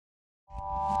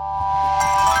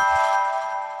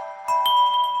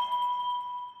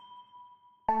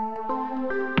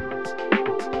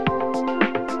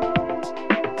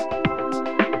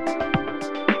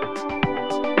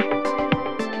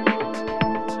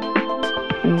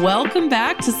Welcome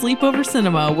back to Sleepover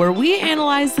Cinema, where we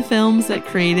analyze the films that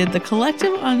created the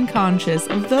collective unconscious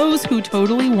of those who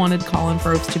totally wanted Colin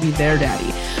Firth to be their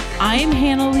daddy. I'm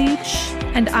Hannah Leach.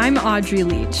 And I'm Audrey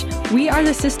Leach. We are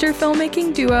the sister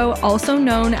filmmaking duo, also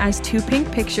known as Two Pink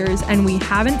Pictures, and we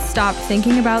haven't stopped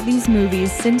thinking about these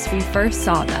movies since we first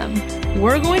saw them.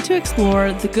 We're going to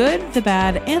explore the good, the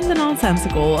bad, and the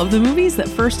nonsensical of the movies that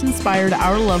first inspired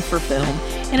our love for film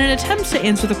in an attempt to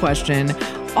answer the question,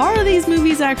 are these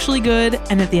movies actually good?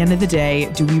 And at the end of the day,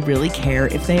 do we really care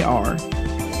if they are?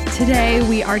 Today,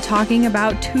 we are talking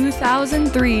about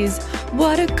 2003's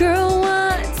What a Girl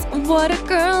Wants, What a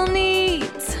Girl Needs.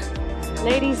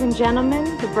 Ladies and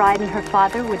gentlemen, the bride and her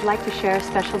father would like to share a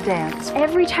special dance.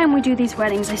 Every time we do these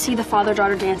weddings, I see the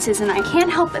father-daughter dances, and I can't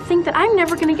help but think that I'm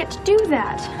never going to get to do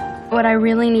that. What I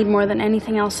really need more than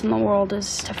anything else in the world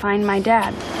is to find my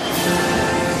dad.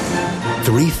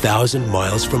 3,000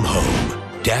 miles from home,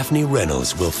 Daphne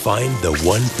Reynolds will find the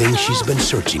one thing she's been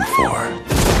searching for.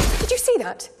 Did you see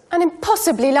that? An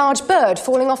impossibly large bird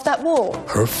falling off that wall.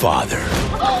 Her father.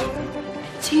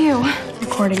 It's you.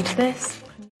 According to this.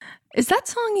 Is that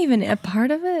song even a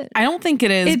part of it? I don't think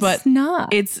it is, but it's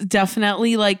not. It's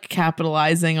definitely like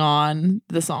capitalizing on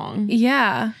the song.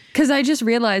 Yeah, because I just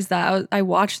realized that I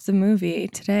watched the movie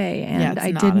today and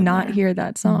I did not hear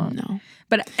that song. No.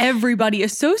 But everybody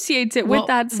associates it with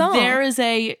that song. There is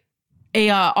a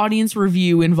audience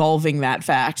review involving that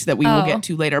fact that we will get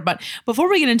to later. But before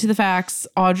we get into the facts,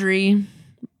 Audrey,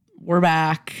 we're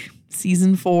back.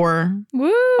 Season 4. Woo!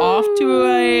 Off to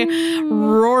a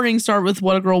roaring start with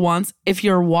What a Girl Wants. If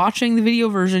you're watching the video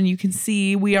version, you can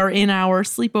see we are in our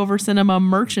Sleepover Cinema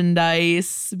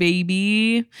merchandise,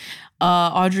 baby.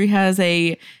 Audrey has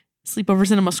a Sleepover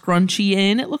Cinema scrunchie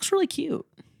in. It looks really cute.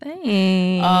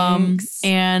 Thanks.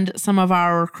 And some of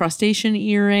our crustacean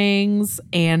earrings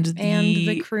and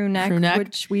the crew neck,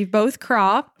 which we've both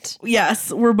cropped.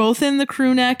 Yes, we're both in the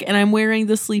crew neck, and I'm wearing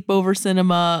the Sleepover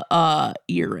Cinema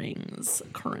earrings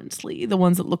currently. The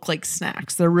ones that look like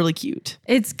snacks. They're really cute.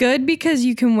 It's good because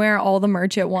you can wear all the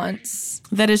merch at once.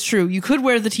 That is true. You could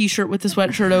wear the t-shirt with the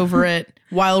sweatshirt over it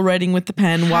while writing with the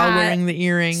pen, while wearing the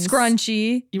earrings.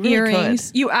 Scrunchie, you really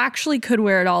earrings. Could. You actually could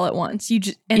wear it all at once. You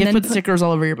then put stickers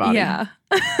all over your body. Yeah.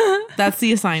 That's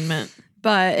the assignment.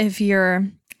 But if you're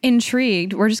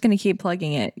intrigued, we're just going to keep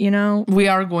plugging it, you know? We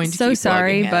are going to keep plugging it. So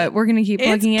sorry, but we're going to keep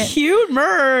plugging it. It's cute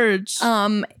merch.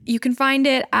 You can find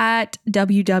it at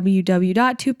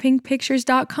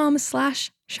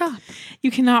www.twopinkpictures.com/shop.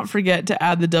 You cannot forget to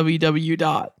add the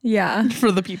www. Yeah.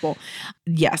 For the people.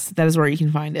 Yes, that is where you can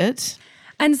find it.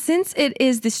 And since it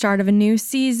is the start of a new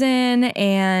season,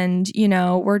 and you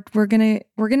know we're gonna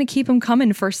keep them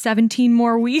coming for 17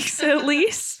 more weeks at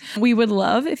least, we would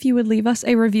love if you would leave us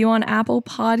a review on Apple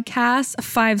Podcasts,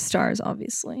 5 stars,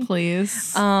 obviously,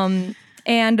 please. And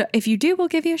if you do, we'll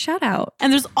give you a shout out.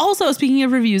 And there's also, speaking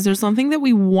of reviews, there's something that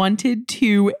we wanted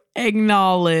to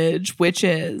acknowledge, which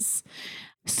is,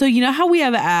 so you know how we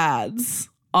have ads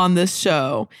on this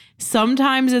show.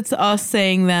 Sometimes it's us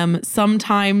saying them.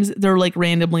 Sometimes they're like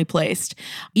randomly placed.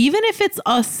 Even if it's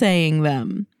us saying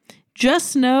them,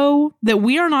 just know that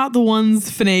we are not the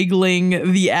ones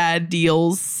finagling the ad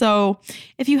deals. So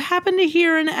if you happen to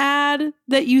hear an ad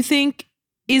that you think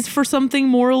is for something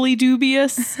morally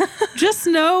dubious, just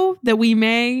know that we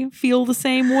may feel the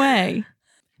same way.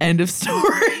 End of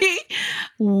story.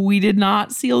 We did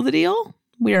not seal the deal.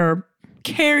 We are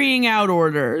carrying out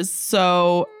orders.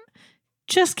 So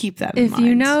just keep that in mind. If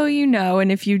you know, you know.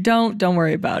 And if you don't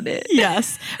worry about it.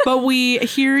 Yes. But we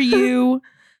hear you.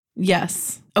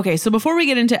 Yes. Okay. So before we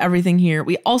get into everything here,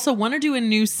 we also want to do a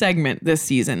new segment this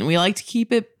season. We like to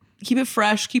keep it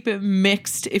fresh, keep it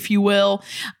mixed, if you will.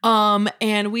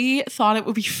 And we thought it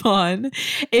would be fun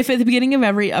if at the beginning of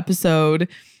every episode,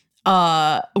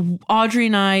 Audrey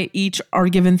and I each are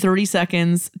given 30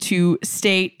 seconds to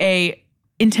state a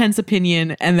intense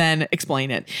opinion and then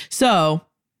explain it. So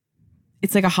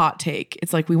it's like a hot take.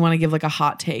 It's like we want to give like a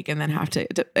hot take and then have to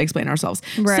explain ourselves.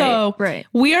 Right, so right.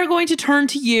 We are going to turn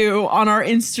to you on our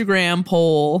Instagram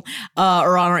poll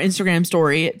or on our Instagram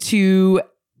story to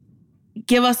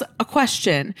give us a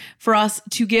question for us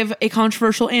to give a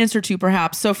controversial answer to,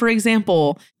 perhaps. So for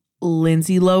example,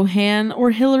 Lindsay Lohan or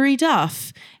Hilary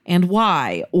Duff, and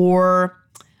why? Or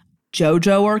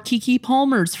JoJo or Keke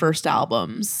Palmer's first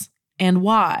albums, and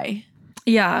why?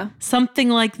 Yeah. Something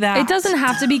like that. It doesn't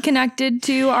have to be connected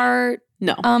to our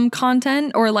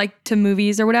content or like to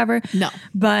movies or whatever. No.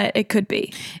 But it could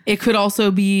be. It could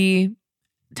also be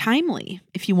timely,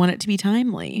 if you want it to be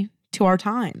timely to our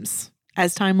times.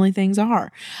 as timely things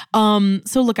are.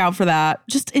 So look out for that.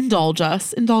 Just indulge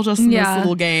us in this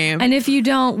little game. And if you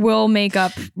don't, we'll make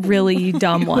up really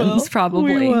dumb ones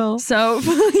probably. We will. So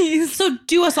please. So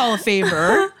do us all a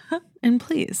favor and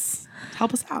please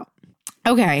help us out.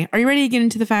 Okay, are you ready to get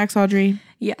into the facts, Audrey?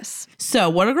 Yes. So,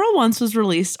 What a Girl Wants was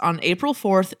released on April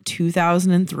 4th,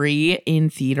 2003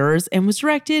 in theaters and was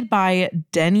directed by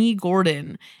Denny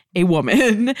Gordon, a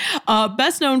woman.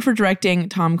 Best known for directing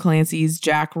Tom Clancy's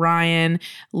Jack Ryan,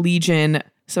 Legion,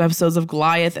 some episodes of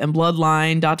Goliath and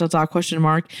Bloodline, ...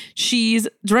 She's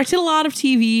directed a lot of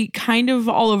TV, kind of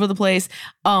all over the place.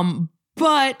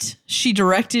 But she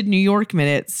directed New York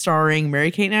Minute, starring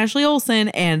Mary-Kate and Ashley Olsen,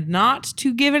 and not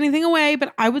to give anything away,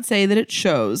 but I would say that it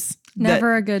shows.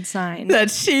 Never a good sign.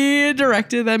 That she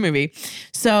directed that movie.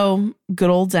 So good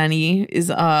old Denny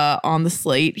is on the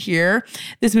slate here.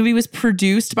 This movie was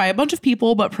produced by a bunch of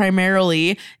people, but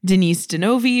primarily Denise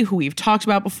Denovi, who we've talked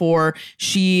about before.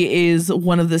 She is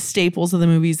one of the staples of the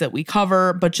movies that we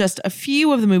cover, but just a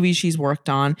few of the movies she's worked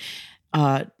on.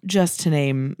 Just to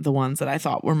name the ones that I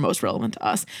thought were most relevant to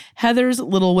us. Heather's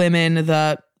Little Women,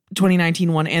 the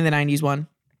 2019 one and the 90s one.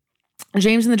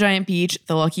 James and the Giant Peach,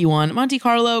 The Lucky One, Monte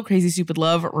Carlo, Crazy Stupid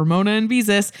Love, Ramona and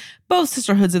Beezus, both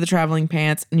Sisterhoods of the Traveling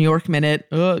Pants, New York Minute,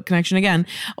 Connection Again,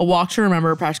 A Walk to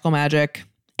Remember, Practical Magic,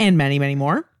 and many, many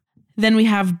more. Then we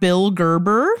have Bill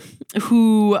Gerber,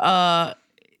 who,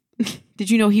 did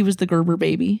you know he was the Gerber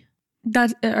baby?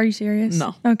 Are you serious?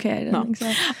 No. Okay, I didn't think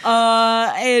so.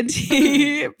 And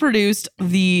he produced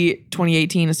the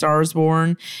 2018 A Star Is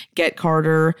Born, Get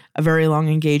Carter, A Very Long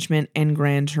Engagement, and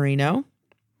Gran Torino.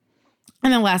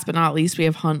 And then last but not least, we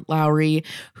have Hunt Lowry,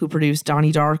 who produced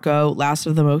Donnie Darko, Last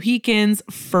of the Mohicans,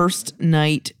 First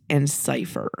Night, and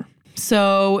Cypher.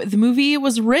 So the movie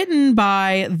was written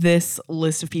by this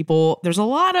list of people. There's a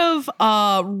lot of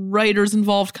writers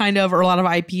involved, or a lot of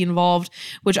IP involved,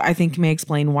 which I think may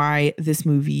explain why this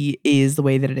movie is the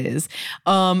way that it is.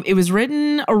 It was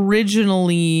written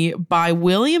originally by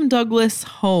William Douglas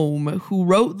Home, who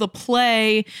wrote the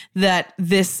play that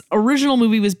this original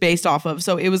movie was based off of.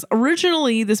 So it was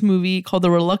originally this movie called The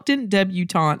Reluctant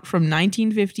Debutante from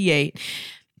 1958.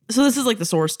 So this is like the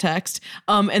source text.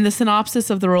 And the synopsis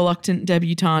of The Reluctant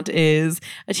Debutante is: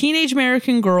 a teenage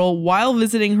American girl, while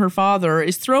visiting her father,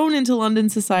 is thrown into London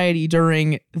society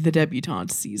during the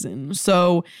debutante season.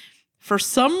 So for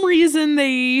some reason,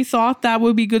 they thought that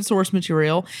would be good source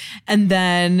material. And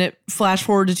then flash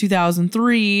forward to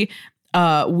 2003,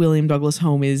 William Douglas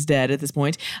Home is dead at this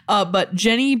point. But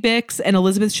Jenny Bix and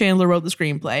Elizabeth Chandler wrote the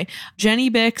screenplay.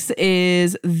 Jenny Bix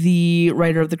is the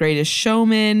writer of The Greatest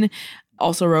Showman,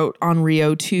 also wrote On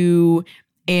Rio 2,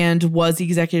 and was the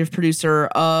executive producer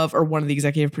of, or one of the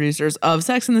executive producers of,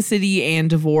 Sex and the City and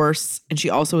Divorce. And she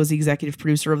also was the executive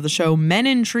producer of the show Men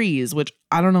in Trees, which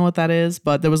I don't know what that is,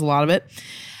 but there was a lot of it.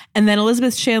 And then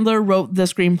Elizabeth Chandler wrote the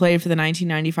screenplay for the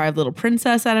 1995 Little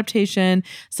Princess adaptation,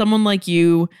 Someone Like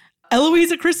You,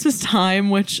 Eloise at Christmas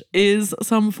Time, which is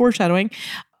some foreshadowing,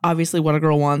 obviously What a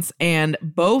Girl Wants, and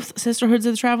both Sisterhoods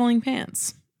of the Traveling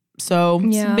Pants. So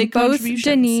some big both contributions.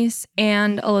 Denise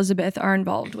and Elizabeth are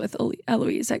involved with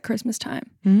Eloise at Christmas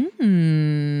Time.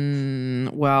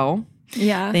 Well,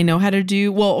 yeah, they know how to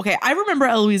do. Well, okay, I remember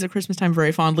Eloise at Christmas Time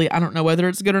very fondly. I don't know whether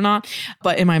it's good or not,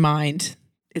 but in my mind,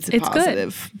 it's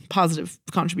positive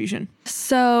contribution.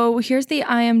 So here's the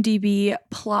IMDb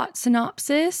plot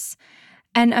synopsis.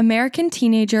 An American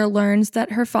teenager learns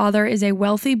that her father is a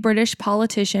wealthy British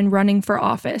politician running for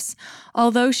office.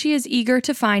 Although she is eager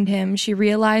to find him, she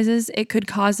realizes it could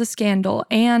cause a scandal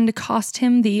and cost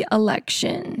him the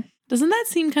election. Doesn't that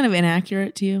seem kind of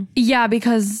inaccurate to you? Yeah,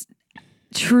 because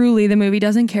truly the movie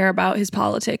doesn't care about his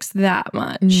politics that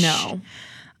much. No.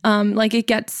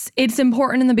 It's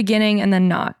important in the beginning and then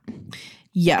not.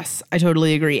 Yes, I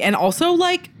totally agree. And also,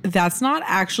 that's not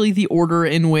actually the order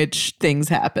in which things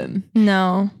happen.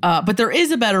 No. But there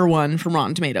is a better one from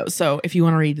Rotten Tomatoes. So if you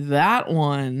want to read that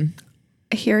one,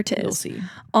 here it is. You'll see.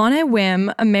 On a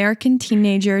whim, American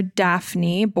teenager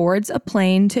Daphne boards a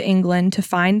plane to England to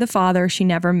find the father she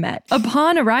never met.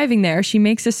 Upon arriving there, she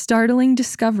makes a startling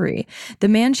discovery. The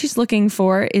man she's looking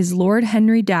for is Lord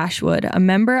Henry Dashwood, a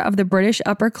member of the British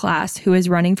upper class who is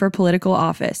running for political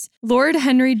office. Lord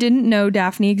Henry didn't know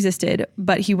Daphne existed,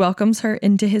 but he welcomes her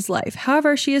into his life.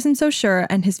 However, she isn't so sure,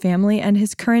 and his family and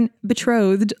his current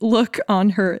betrothed look on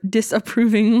her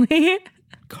disapprovingly.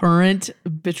 Current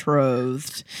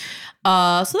betrothed. So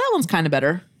that one's kind of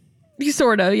better.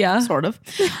 Sort of, yeah. Sort of.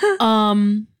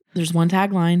 There's one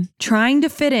tagline. Trying to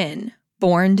fit in,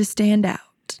 born to stand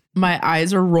out. My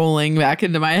eyes are rolling back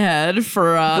into my head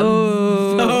for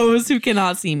those who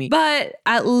cannot see me. But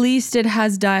at least it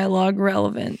has dialogue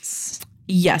relevance.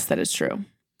 Yes, that is true.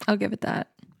 I'll give it that.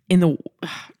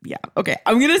 Yeah. Okay.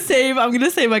 I'm gonna save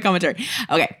my commentary.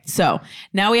 Okay. So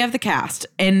now we have the cast,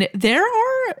 and there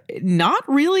are not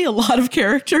really a lot of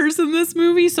characters in this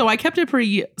movie, so I kept it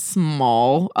pretty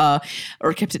small,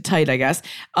 or kept it tight, I guess.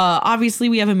 Obviously,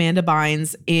 we have Amanda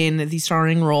Bynes in the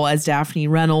starring role as Daphne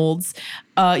Reynolds.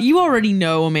 You already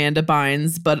know Amanda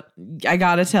Bynes, but I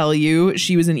gotta tell you,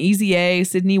 she was in Easy A,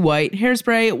 Sydney White,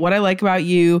 Hairspray, What I Like About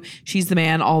You, She's the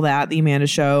Man, All That, The Amanda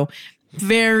Show.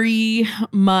 Very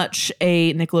much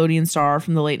a Nickelodeon star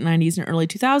from the late 90s and early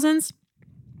 2000s.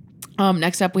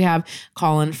 Next up, we have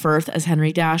Colin Firth as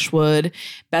Henry Dashwood,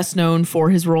 best known for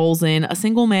his roles in A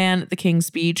Single Man, The King's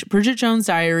Speech, Bridget Jones'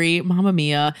 Diary, Mamma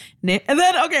Mia, and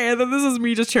then this is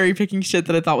me just cherry picking shit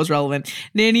that I thought was relevant.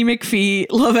 Nanny McPhee,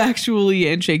 Love Actually,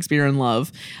 and Shakespeare in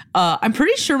Love. I'm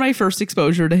pretty sure my first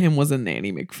exposure to him was in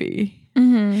Nanny McPhee.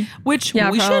 Mm-hmm. Which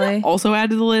we should also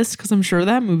add to the list because I'm sure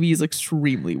that movie is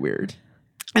extremely weird.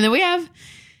 And then we have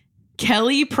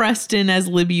Kelly Preston as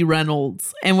Libby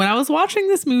Reynolds. And when I was watching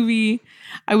this movie,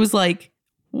 I was like,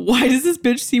 why does this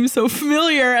bitch seem so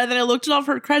familiar? And then I looked at all of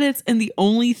her credits, and the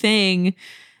only thing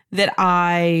that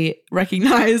I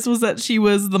recognized was that she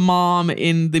was the mom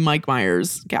in the Mike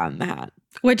Myers Cat in the Hat.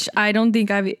 Which I don't think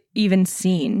I've even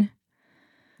seen.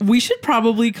 We should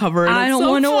probably cover it. I don't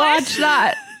want to watch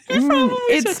that.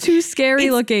 It's too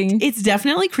scary looking. It's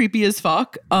definitely creepy as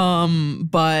fuck.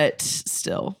 But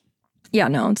still. Yeah,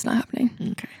 no, it's not happening.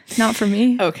 Okay. Not for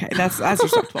me. Okay, that's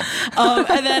respectable.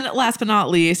 And then last but not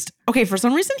least, okay, for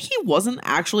some reason he wasn't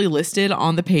actually listed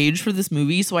on the page for this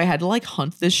movie, so I had to like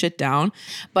hunt this shit down.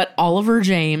 But Oliver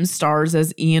James stars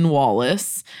as Ian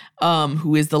Wallace,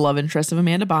 who is the love interest of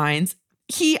Amanda Bynes.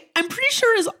 I'm pretty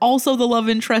sure is also the love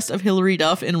interest of Hilary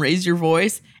Duff in Raise Your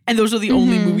Voice, and those are the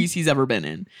only movies he's ever been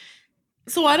in.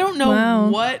 So I don't know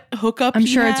what hookup I'm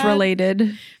sure it's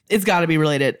related. It's got to be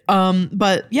related.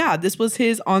 But yeah, this was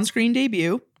his on-screen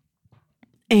debut.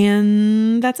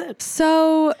 And that's it.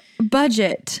 So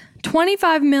budget,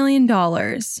 $25 million.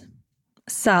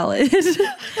 Solid.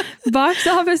 Box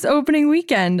office opening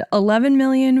weekend,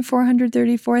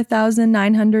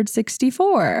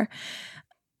 11,434,964.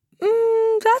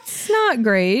 That's not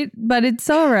great, but it's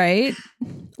all right.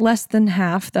 Less than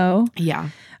half though. Yeah.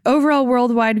 Overall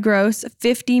worldwide gross,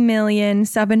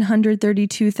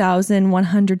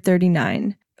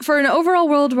 50,732,139. For an overall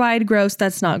worldwide gross,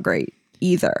 that's not great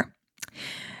either.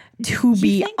 To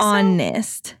be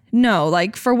honest. So? No,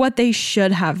 like for what they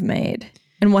should have made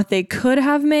and what they could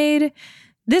have made,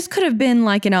 this could have been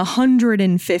like in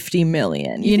 150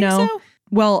 million, you know? So?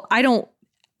 Well,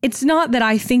 it's not that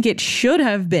I think it should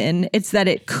have been, it's that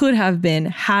it could have been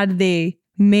had they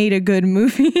made a good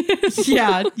movie.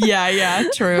 Yeah.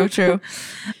 True.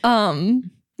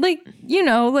 Like, you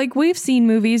know, like we've seen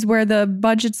movies where the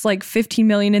budget's like 15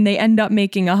 million and they end up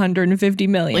making 150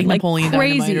 million. Like Napoleon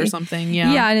Dynamite or something.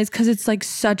 Yeah. Yeah. And it's because it's like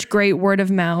such great word of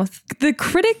mouth. The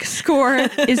critic score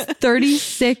is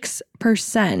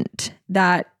 36%.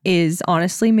 That is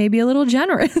honestly maybe a little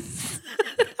generous.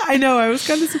 I know. I was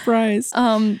kind of surprised.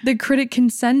 The critic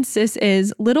consensus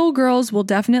is little girls will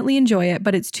definitely enjoy it,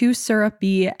 but it's too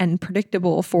syrupy and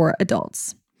predictable for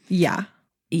adults. Yeah.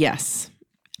 Yes.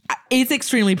 It's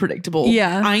extremely predictable.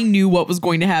 Yeah. I knew what was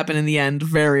going to happen in the end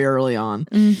very early on.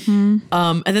 Mm-hmm.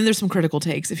 And then there's some critical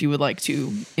takes if you would like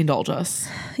to indulge us.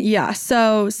 Yeah.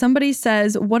 So somebody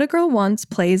says, What a Girl Wants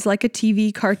plays like a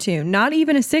TV cartoon, not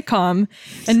even a sitcom,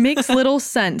 and makes little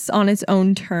sense on its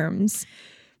own terms.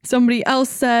 Somebody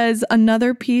else says,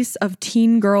 another piece of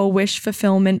teen girl wish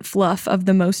fulfillment fluff of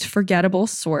the most forgettable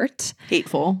sort.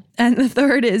 Hateful. And the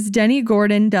third is Denny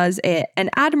Gordon does an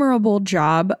admirable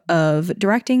job of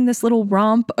directing this little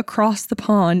romp across the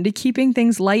pond, keeping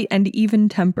things light and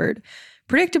even-tempered.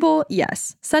 Predictable,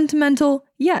 yes. Sentimental,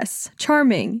 yes.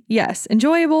 Charming, yes.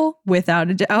 Enjoyable, without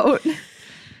a doubt.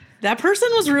 That person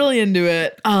was really into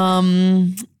it.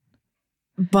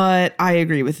 But I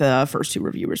agree with the first two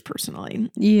reviewers personally.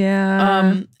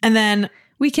 Yeah. And then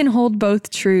we can hold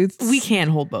both truths. We can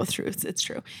hold both truths. It's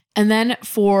true. And then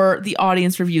for the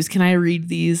audience reviews, can I read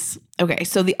these? Okay.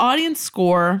 So the audience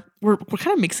score, we're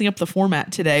kind of mixing up the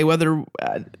format today, whether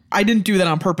I didn't do that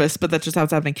on purpose, but that's just how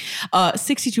it's happening.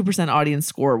 62% audience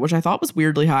score, which I thought was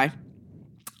weirdly high.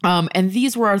 And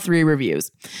these were our three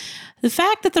reviews. The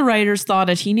fact that the writers thought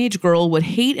a teenage girl would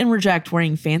hate and reject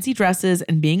wearing fancy dresses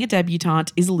and being a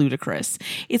debutante is ludicrous.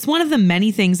 It's one of the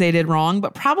many things they did wrong,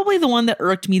 but probably the one that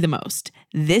irked me the most.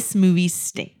 This movie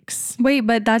stinks. Wait,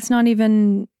 but that's not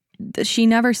even... She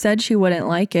never said she wouldn't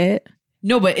like it.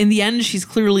 No, but in the end, she's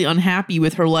clearly unhappy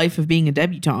with her life of being a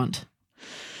debutante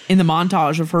in the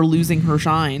montage of her losing her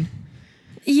shine.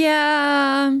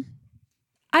 Yeah.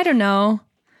 I don't know.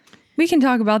 We can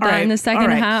talk about that in the second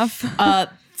half.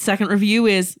 Second review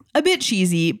is a bit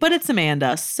cheesy, but it's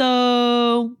Amanda.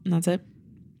 So that's it.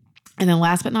 And then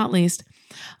last but not least,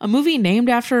 a movie named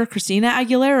after a Christina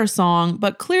Aguilera song,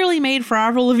 but clearly made for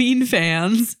Avril Lavigne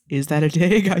fans. Is that a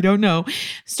dig? I don't know.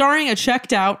 Starring a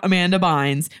checked out Amanda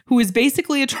Bynes, who is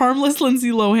basically a charmless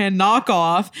Lindsay Lohan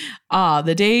knockoff.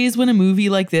 The days when a movie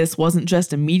like this wasn't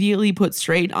just immediately put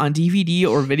straight on DVD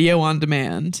or video on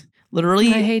demand. Literally,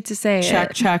 I hate to say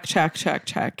check.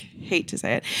 Hate to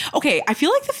say it. Okay, I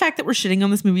feel like the fact that we're shitting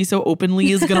on this movie so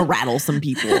openly is going to rattle some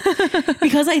people.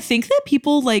 Because I think that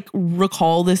people like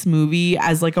recall this movie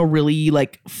as like a really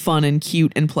like fun and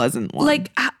cute and pleasant one.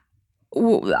 Like,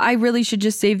 I really should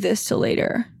just save this till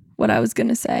later, what I was going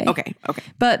to say. Okay.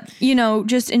 But, you know,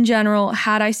 just in general,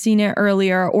 had I seen it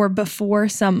earlier or before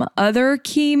some other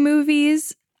key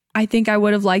movies, I think I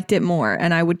would have liked it more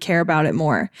and I would care about it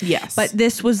more. Yes. But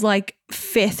this was like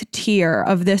 5th tier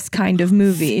of this kind of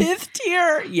movie. 5th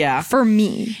tier? Yeah. For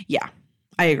me. Yeah,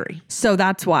 I agree. So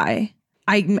that's why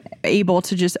I'm able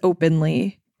to just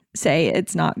openly say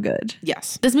it's not good.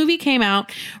 Yes. This movie came out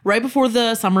right before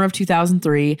the summer of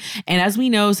 2003. And as we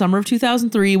know, summer of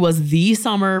 2003 was the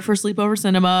summer for sleepover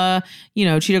cinema. You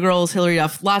know, Cheetah Girls, Hilary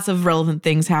Duff, lots of relevant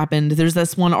things happened. There's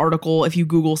this one article, if you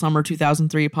Google summer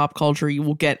 2003 pop culture, you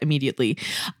will get immediately.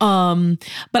 But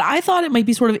I thought it might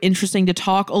be sort of interesting to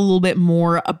talk a little bit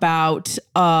more about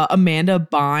Amanda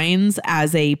Bynes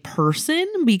as a person,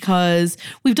 because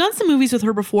we've done some movies with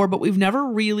her before, but we've never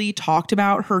really talked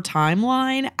about her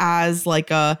timeline as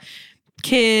like a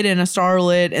kid and a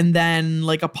starlet and then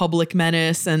like a public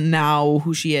menace and now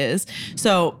who she is.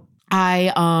 So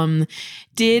I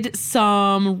did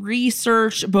some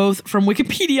research both from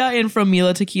Wikipedia and from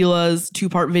Mila Tequila's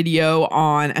 2-part video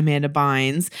on Amanda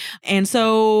Bynes. And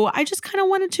so I just kind of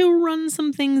wanted to run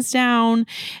some things down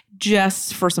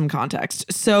just for some context.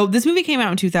 So this movie came out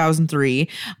in 2003,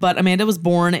 but Amanda was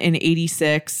born in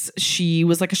 86. She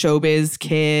was like a showbiz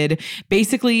kid,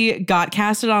 basically got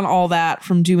casted on All That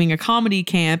from doing a comedy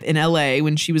camp in LA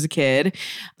when she was a kid.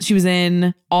 She was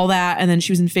in All That and then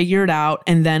she was in Figure It Out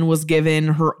and then was given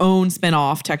her own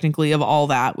spinoff technically of All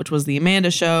That, which was The Amanda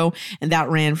Show. And that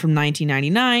ran from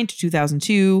 1999 to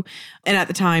 2002. And at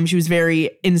the time she was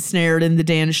very ensnared in the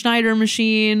Dan Schneider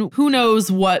machine. Who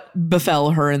knows what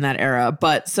befell her in that era.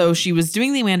 But so she was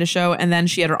doing The Amanda Show and then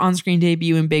she had her on-screen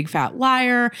debut in Big Fat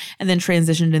Liar and then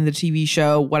transitioned in the TV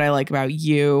show What I Like About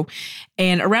You.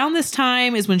 And around this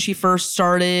time is when she first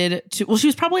started to, well, she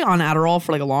was probably on Adderall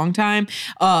for like a long time,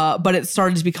 but it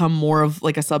started to become more of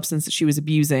like a substance that she was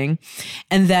abusing.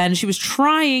 And then she was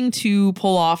trying to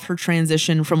pull off her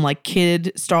transition from like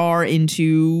kid star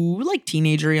into like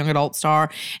teenager, young adult star,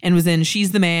 and was in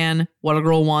She's the Man, What a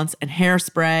Girl Wants, and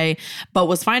Hairspray, but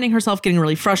was finding herself getting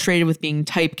really frustrated with being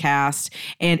typecast.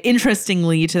 And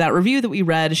interestingly, to that review that we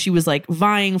read, she was like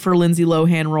vying for Lindsay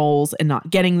Lohan roles and not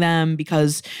getting them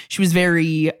because she was very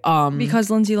because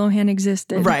Lindsay Lohan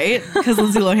existed. Right. Because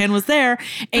Lindsay Lohan was there.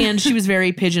 And she was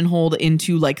very pigeonholed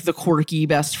into like the quirky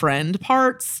best friend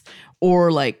parts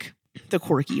or like the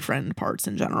quirky friend parts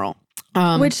in general.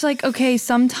 Which like, okay,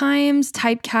 sometimes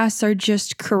typecasts are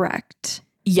just correct.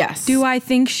 Yes. Do I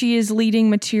think she is leading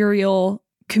material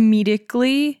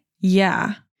comedically?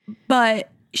 Yeah. But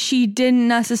she didn't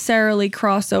necessarily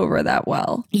cross over that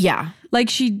well. Yeah. Like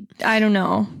I don't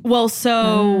know. Well,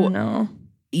 so no.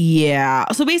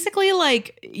 Yeah. So basically,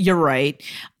 like, you're right.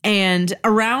 And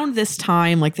around this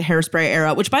time, like the Hairspray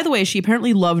era, which by the way, she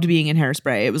apparently loved being in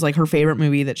Hairspray. It was like her favorite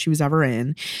movie that she was ever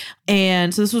in.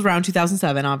 And so this was around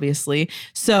 2007, obviously.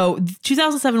 So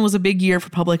 2007 was a big year for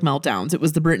public meltdowns. It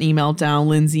was the Britney meltdown,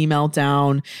 Lindsay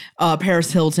meltdown,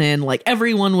 Paris Hilton, like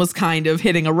everyone was kind of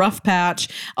hitting a rough patch.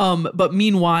 But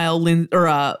meanwhile,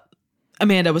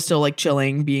 Amanda was still like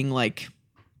chilling, being like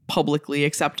publicly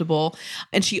acceptable.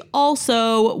 And she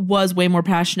also was way more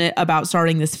passionate about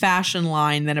starting this fashion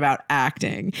line than about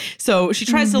acting. So she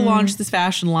tries to launch this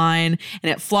fashion line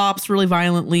and it flops really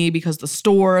violently because the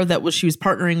store that she was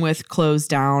partnering with closed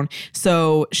down.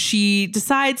 So she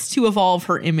decides to evolve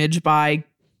her image by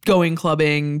going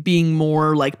clubbing, being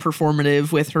more like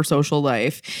performative with her social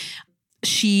life.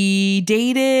 She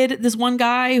dated this one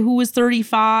guy who was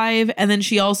 35, and then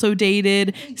she also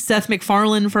dated Seth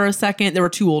MacFarlane for a second. There were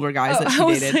two older guys that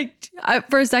she dated.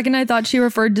 For a second, I thought she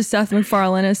referred to Seth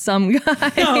MacFarlane as some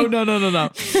guy. No.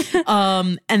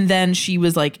 And then she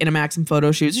was like in a Maxim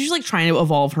photo shoot. So she's like trying to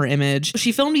evolve her image.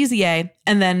 She filmed Easy A,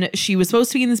 and then she was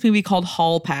supposed to be in this movie called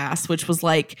Hall Pass, which was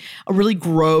like a really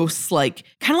gross, like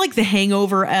kind of like the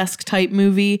Hangover-esque type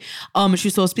movie. She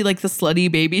was supposed to be like the slutty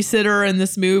babysitter in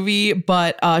this movie,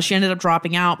 but she ended up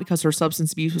dropping out because her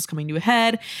substance abuse was coming to a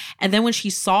head. And then when she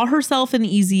saw herself in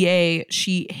Easy A,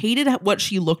 she hated what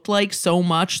she looked like so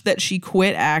much that she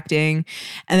quit acting.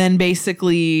 And then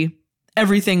basically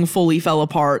everything fully fell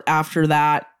apart after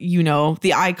that. You know,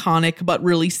 the iconic but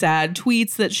really sad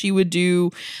tweets that she would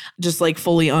do, just like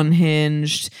fully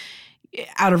unhinged,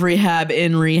 out of rehab,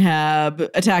 in rehab,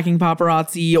 attacking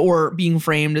paparazzi or being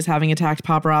framed as having attacked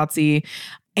paparazzi.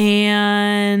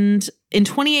 And in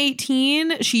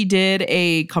 2018, she did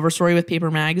a cover story with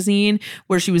Paper Magazine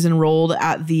where she was enrolled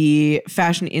at the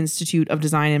Fashion Institute of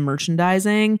Design and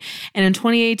Merchandising. And in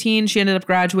 2018, she ended up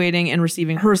graduating and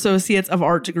receiving her Associates of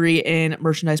Art degree in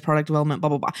Merchandise Product Development, blah,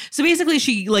 blah, blah. So basically,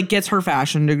 she like gets her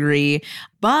fashion degree,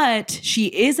 but she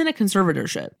is in a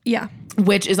conservatorship. Yeah.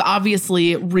 Which is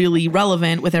obviously really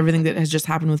relevant with everything that has just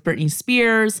happened with Britney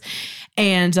Spears.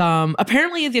 And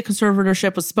apparently the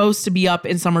conservatorship was supposed to be up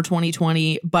in summer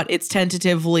 2020, but it's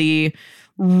tentatively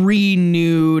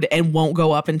renewed and won't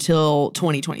go up until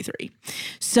 2023.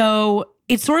 So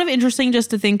it's sort of interesting just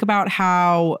to think about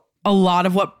how a lot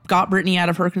of what got Britney out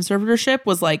of her conservatorship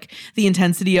was like the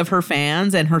intensity of her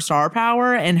fans and her star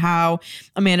power, and how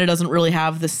Amanda doesn't really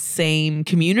have the same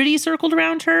community circled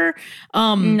around her.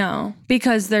 No,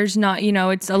 because there's not, you know,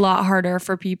 it's a lot harder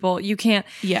for people. You can't,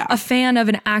 a fan of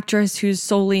an actress who's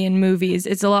solely in movies,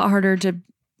 it's a lot harder to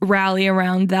rally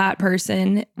around that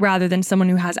person rather than someone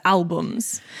who has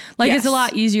albums. Like it's a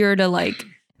lot easier to like,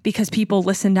 because people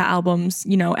listen to albums,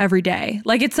 you know, every day.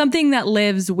 Like it's something that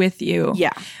lives with you.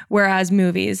 Yeah. Whereas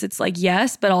movies, it's like,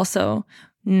 yes, but also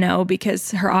no,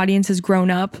 because her audience has grown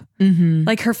up. Mm-hmm.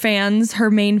 Like her fans, her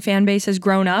main fan base has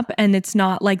grown up, and it's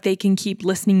not like they can keep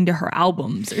listening to her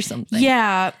albums or something.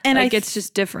 Yeah. And like it's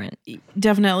just different.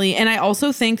 Definitely. And I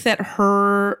also think that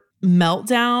her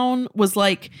meltdown was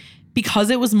like, because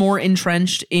it was more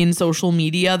entrenched in social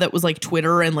media that was like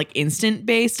Twitter and like instant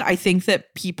based, I think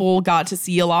that people got to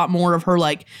see a lot more of her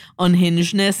like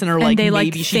unhingedness and are like,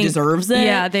 maybe she deserves it.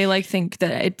 Yeah, they like think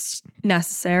that it's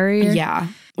necessary. Yeah.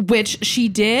 Which she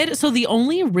did. So the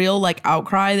only real like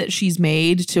outcry that she's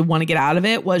made to want to get out of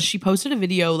it was she posted a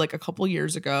video like a couple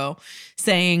years ago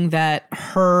saying that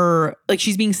her, like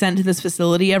she's being sent to this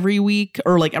facility every week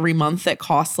or like every month that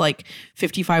costs like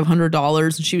 $5,500.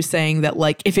 And she was saying that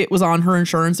like if it was on her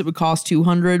insurance, it would cost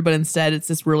 $200, but instead it's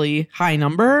this really high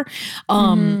number.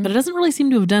 But it doesn't really seem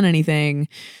to have done anything.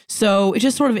 So it's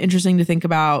just sort of interesting to think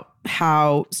about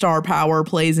how star power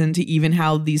plays into even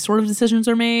how these sort of decisions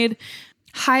are made.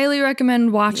 Highly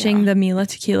recommend watching the Mila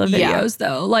Tequila videos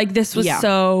though. Like this was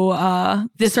so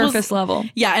surface level.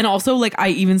 Yeah. And also like I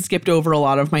even skipped over a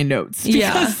lot of my notes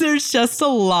because there's just a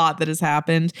lot that has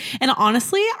happened. And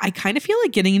honestly, I kind of feel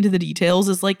like getting into the details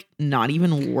is like not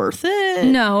even worth it.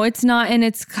 No, it's not. And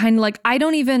it's kind of like, I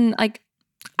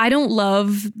don't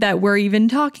love that we're even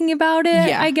talking about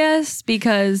it, I guess,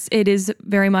 because it is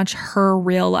very much her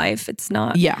real life. It's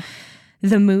not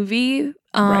the movie.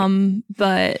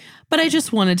 But I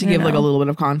just wanted to give like a little bit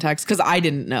of context because I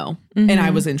didn't know and I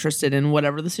was interested in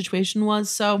whatever the situation was.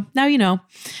 So now you know.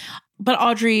 But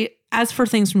Audrey, as for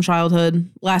things from childhood,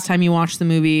 last time you watched the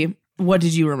movie, what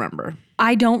did you remember?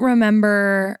 I don't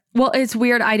remember. Well, it's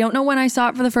weird. I don't know when I saw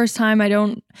it for the first time. I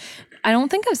don't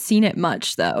think I've seen it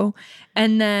much though.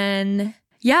 And then,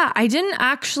 I didn't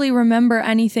actually remember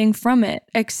anything from it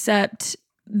except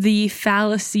the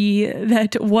fallacy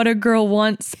that What a Girl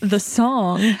Wants, the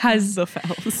song, has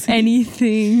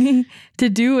anything to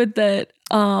do with it.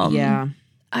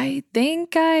 I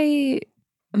think I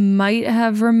might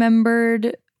have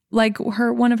remembered like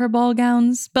one of her ball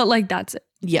gowns, but like that's it.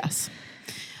 Yes.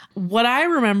 What I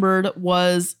remembered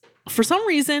was, for some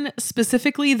reason,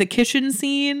 specifically the kitchen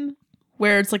scene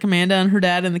where it's like Amanda and her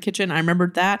dad in the kitchen. I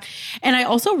remembered that. And I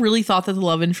also really thought that the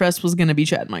love interest was going to be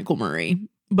Chad Michael Murray.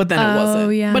 But then it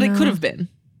wasn't. Yeah, but it could have been.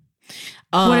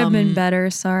 Would have been better.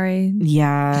 Sorry.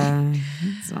 Yeah.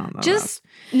 It's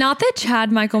not that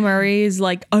Chad Michael Murray is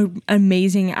like an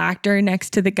amazing actor next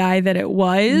to the guy that it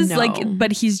was. No. Like,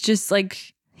 but he's just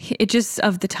like, it just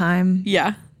of the time.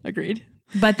 Yeah. Agreed.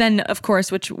 But then, of course,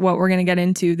 what we're going to get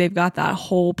into, they've got that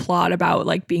whole plot about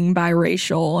like being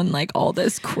biracial and like all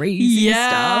this crazy stuff.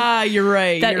 Yeah, you're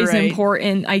right. That is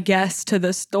important, I guess, to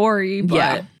the story.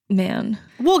 But man,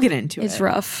 We'll get into it's it.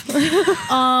 rough.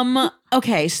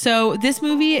 Okay, so this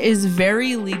movie is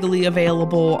very legally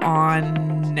available on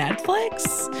Netflix.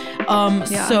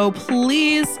 So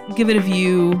please give it a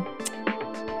view.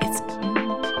 It's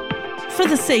for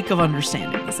the sake of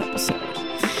understanding this episode.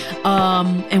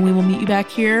 And we will meet you back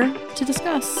here to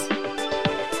discuss.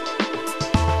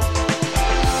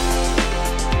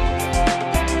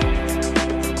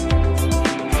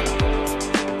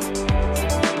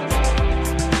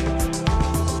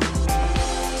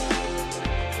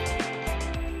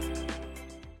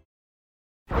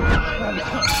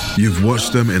 You've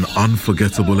watched them in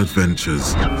unforgettable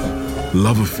adventures,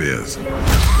 love affairs,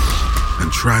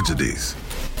 and tragedies.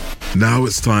 Now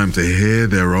it's time to hear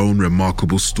their own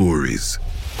remarkable stories.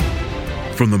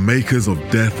 From the makers of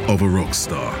Death of a Rock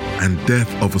Star and Death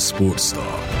of a Sports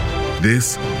Star,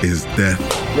 this is Death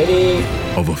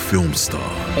of a Film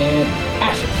Star. And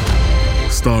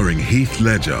action. Starring Heath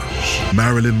Ledger,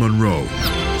 Marilyn Monroe,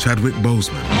 Chadwick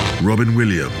Boseman, Robin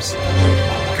Williams,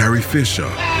 Carrie Fisher,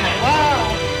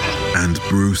 and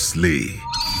Bruce Lee.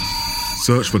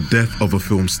 Search for Death of a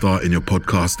Film Star in your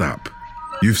podcast app.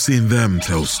 You've seen them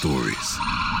tell stories.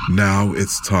 Now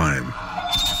it's time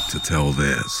to tell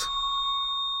theirs.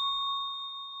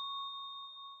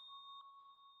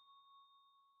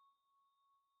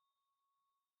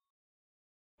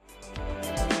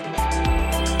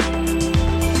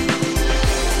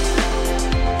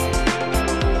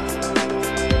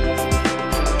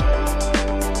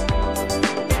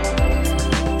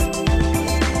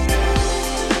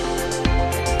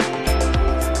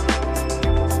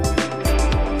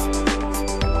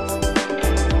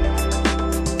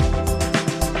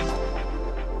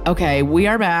 Okay, we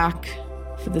are back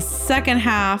for the second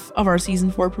half of our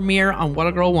season 4 premiere on What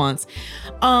a Girl Wants.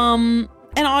 And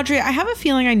Audrey, I have a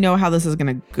feeling I know how this is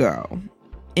going to go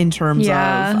in terms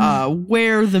of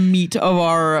where the meat of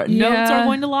our notes are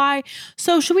going to lie.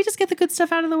 So should we just get the good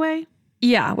stuff out of the way?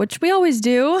 Yeah, which we always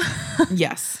do.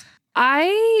 Yes.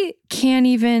 I can't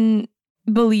even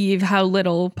believe how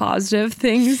little positive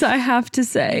things I have to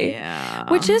say. Yeah.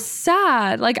 Which is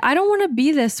sad. Like, I don't want to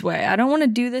be this way. I don't want to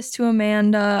do this to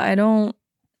Amanda. I don't.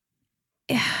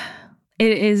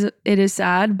 It is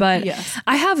sad, but yes.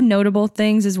 I have notable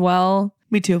things as well.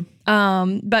 Me too.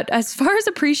 But as far as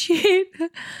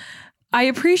I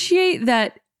appreciate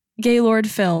that Gaylord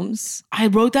Films. I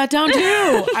wrote that down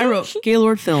too. I wrote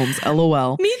Gaylord Films,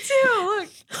 LOL. Me too. Look.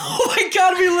 Oh my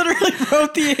God, we literally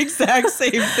wrote the exact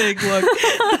same thing. Look.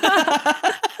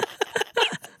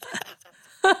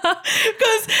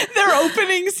 Because their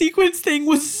opening sequence thing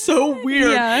was so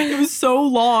weird. Yeah. It was so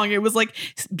long. It was like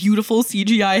beautiful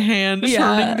CGI hand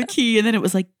turning the key. And then it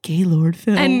was like Gaylord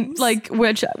Films. And like,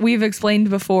 which we've explained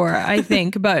before, I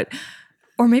think, but,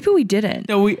 or maybe we didn't.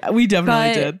 No, we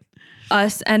definitely did.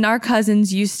 Us and our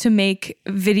cousins used to make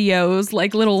videos,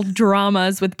 like little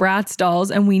dramas with Bratz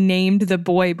dolls, and we named the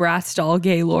boy Bratz doll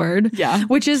Gaylord. Yeah.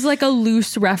 Which is like a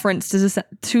loose reference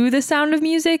to the Sound of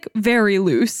Music. Very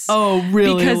loose. Oh,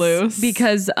 really loose.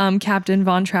 Because Captain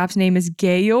Von Trapp's name is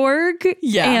Georg.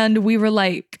 Yeah. And we were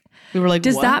like,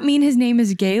 does what? that mean his name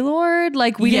is Gaylord?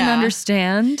 Like, we didn't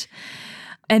understand.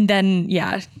 And then,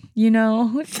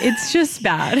 it's just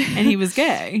bad. And he was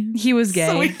gay. He was gay.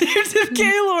 So we named him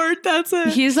Gaylord. That's it.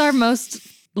 He's our most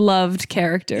loved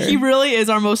character. He really is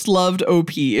our most loved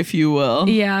OP, if you will.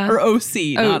 Yeah. Or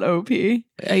OC, not OP.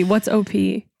 What's OP?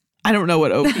 I don't know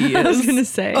what OP is. I was going to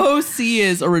say. OC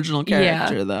is original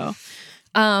character, though.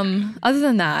 Other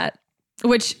than that,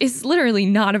 which is literally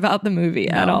not about the movie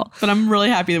at all. But I'm really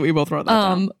happy that we both wrote that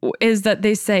down. Is that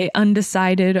they say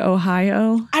undecided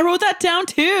Ohio. I wrote that down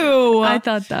too. I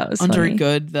thought that was Under funny.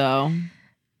 good, though.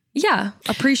 Yeah,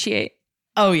 appreciate.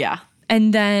 Oh, yeah.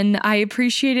 And then I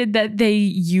appreciated that they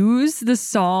use the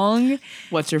song.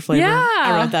 What's your flavor? Yeah.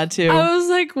 I wrote that too. I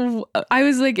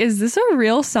was like, is this a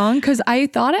real song? Because I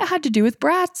thought it had to do with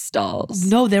Bratz dolls.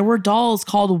 No, there were dolls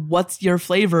called What's Your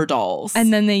Flavor dolls.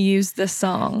 And then they used the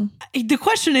song. The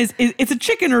question is it's a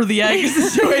chicken or the egg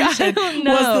situation. I don't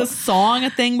know. Was the song a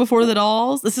thing before the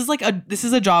dolls? This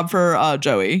is a job for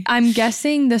Joey. I'm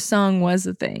guessing the song was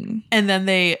a thing. And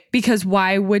then because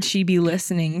why would she be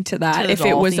listening to that if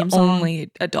it was only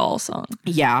a doll song?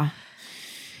 Yeah.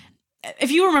 If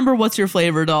you remember What's Your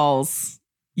Flavor dolls,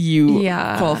 you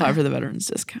qualify for the veterans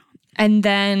discount. And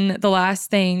then the last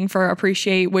thing for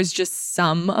appreciate was just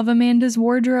some of Amanda's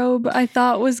wardrobe I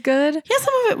thought was good. Yeah,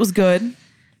 some of it was good.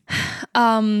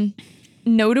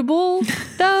 Notable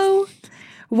though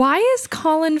Why is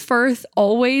Colin Firth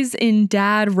always in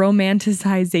dad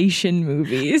romanticization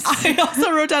movies? I also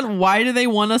wrote down, why do they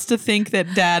want us to think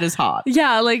that dad is hot?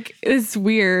 Yeah, like it's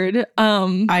weird. I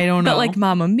don't know. But like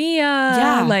Mamma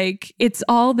Mia, like it's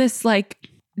all this like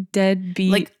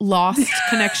deadbeat, like lost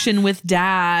connection with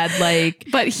dad, like,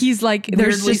 but he's like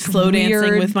there's weirdly just slow dancing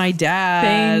weird with my dad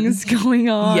things going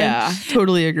on. Yeah,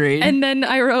 totally agree. And then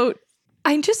I wrote,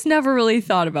 I just never really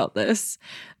thought about this.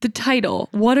 The title,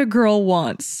 What a Girl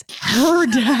Wants, her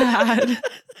dad.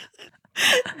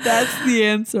 That's the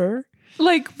answer.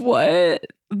 Like what?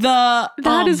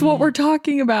 That is what we're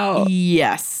talking about.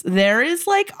 Yes. There is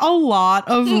like a lot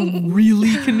of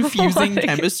really confusing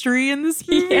chemistry in this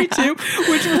movie too,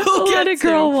 which we'll get What a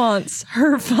girl wants,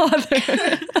 her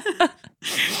father.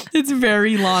 It's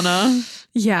very Lana.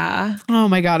 Yeah. Oh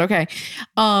my God. Okay.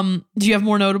 Do you have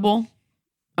more notable?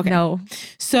 Okay. No.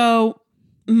 So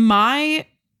my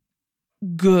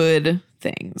good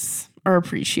things or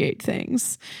appreciate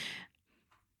things.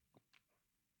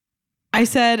 I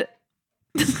said,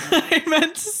 I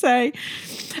meant to say,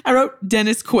 I wrote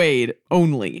Dennis Quaid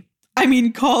only. I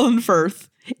mean, Colin Firth.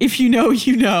 If you know,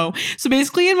 you know. So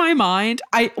basically in my mind,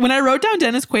 when I wrote down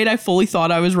Dennis Quaid, I fully thought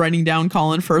I was writing down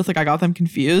Colin Firth. Like I got them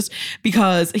confused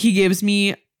because he gives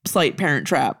me slight Parent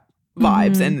Trap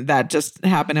vibes, and that just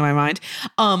happened in my mind.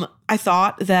 I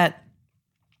thought that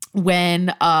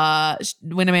when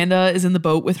Amanda is in the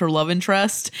boat with her love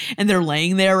interest and they're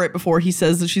laying there right before he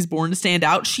says that she's born to stand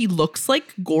out, she looks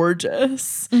like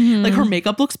gorgeous. Like her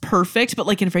makeup looks perfect, but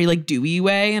like in a very like dewy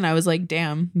way. And I was like,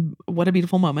 damn, what a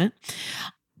beautiful moment.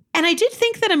 And I did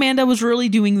think that Amanda was really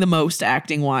doing the most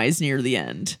acting wise near the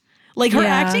end. Like her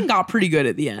acting got pretty good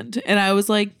at the end. And I was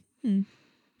like,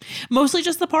 mostly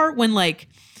just the part when like,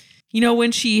 you know,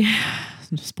 when she,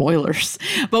 spoilers,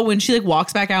 but when she like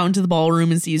walks back out into the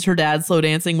ballroom and sees her dad slow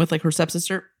dancing with like her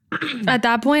stepsister. At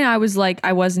that point, I was like,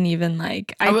 I wasn't even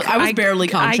like, I was barely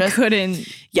conscious. I couldn't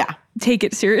Yeah. take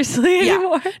it seriously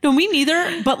anymore. No, me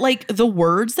neither. But like the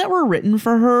words that were written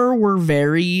for her were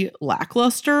very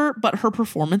lackluster, but her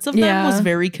performance of them was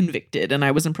very convicted. And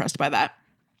I was impressed by that.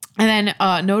 And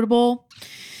then notable,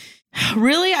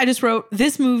 really, I just wrote,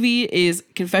 this movie is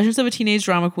Confessions of a Teenage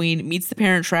Drama Queen meets The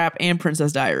Parent Trap and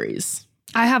Princess Diaries.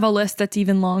 I have a list that's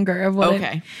even longer of what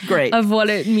great. Of what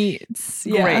it meets.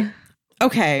 Yeah. Great.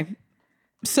 Okay.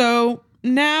 So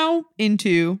now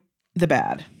into the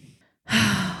bad.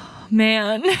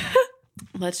 Man.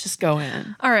 Let's just go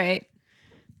in. All right.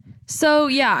 So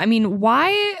yeah, I mean,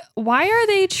 why are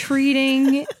they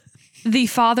treating the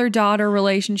father-daughter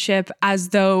relationship as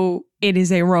though it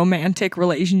is a romantic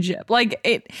relationship? Like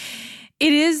it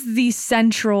is the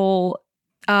central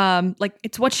like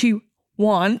it's what she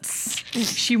wants.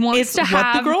 She wants to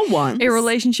have what the girl wants. a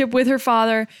relationship with her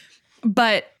father,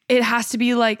 but it has to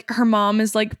be like her mom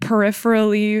is like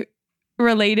peripherally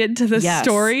related to the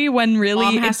story when really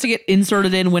mom has to get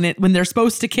inserted in when they're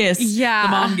supposed to kiss. Yeah, the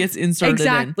mom gets inserted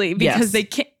in because they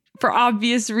can't, for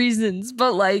obvious reasons.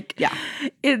 But like,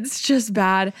 it's just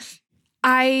bad.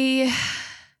 I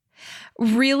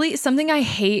really, something I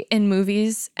hate in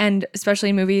movies, and especially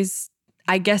in movies,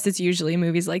 I guess it's usually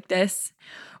movies like this,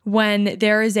 when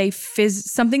there is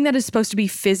something that is supposed to be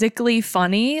physically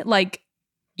funny, like,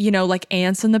 you know, like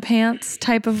Ants in the Pants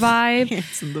type of vibe.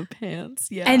 Ants in the Pants,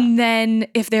 yeah. And then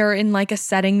if they're in like a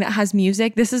setting that has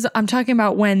music, I'm talking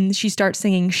about when she starts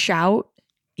singing Shout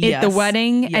at the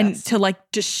wedding and to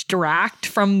like distract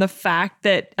from the fact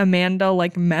that Amanda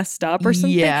like messed up or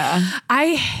something. Yeah.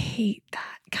 I hate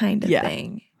that kind of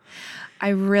thing. I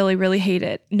really, really hate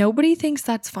it. Nobody thinks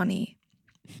that's funny.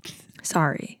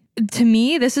 Sorry. To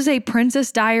me, this is a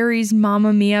Princess Diaries,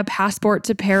 Mamma Mia, Passport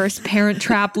to Paris, Parent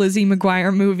Trap, Lizzie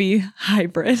McGuire movie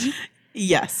hybrid.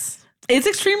 Yes. It's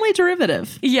extremely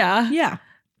derivative. Yeah. Yeah.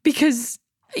 Because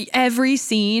every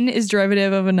scene is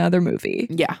derivative of another movie.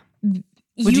 Yeah.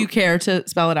 Would you care to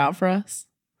spell it out for us?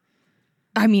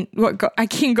 I mean, I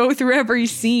can't go through every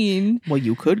scene. Well,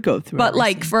 you could go through But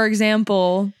like, for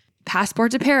example,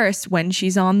 Passport to Paris, when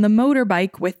she's on the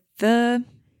motorbike with the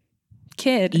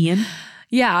kid. Ian?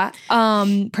 Yeah.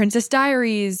 Princess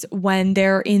Diaries, when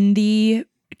they're in the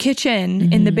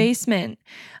kitchen, in the basement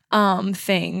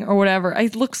thing or whatever.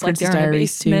 It looks Princess like they're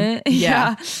Diaries in a basement. Too.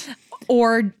 Yeah.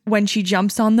 Or when she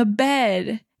jumps on the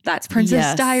bed. That's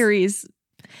Princess Diaries.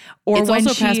 Or it's when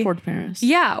also Passport to Paris.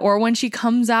 Yeah. Or when she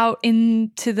comes out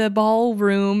into the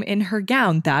ballroom in her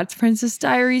gown. That's Princess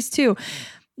Diaries too.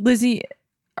 Lizzie...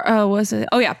 was it?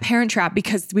 Oh yeah, Parent Trap,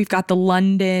 because we've got the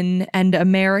London and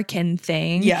American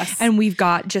thing. Yes. And we've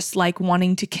got just like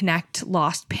wanting to connect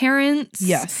lost parents.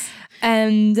 Yes.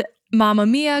 And Mamma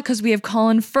Mia, because we have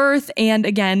Colin Firth and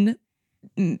again,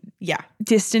 Yeah.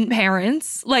 distant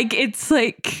parents. Like, it's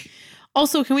like,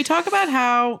 Also, can we talk about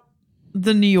how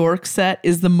the New York set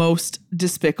is the most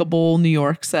despicable New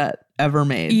York set ever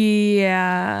made?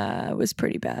 yeah, it was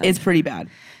pretty bad. It's pretty bad.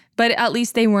 But at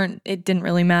least it didn't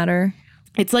really matter.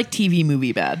 It's like TV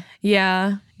movie bad.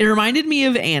 Yeah. It reminded me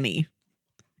of Annie.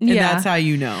 And Yeah. that's how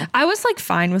you know. I was like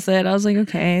fine with it. I was like,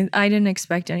 okay, I didn't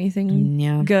expect anything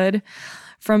Yeah. good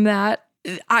from that.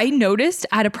 I noticed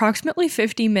at approximately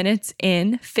 50 minutes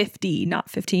in, 50, not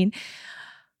 15,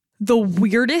 the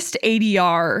weirdest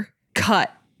ADR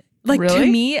cut. Like to Really?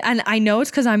 me, and I know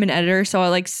it's because I'm an editor, so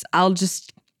I'll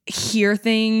just hear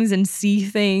things and see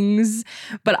things.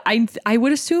 But I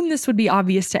would assume this would be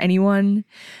obvious to anyone.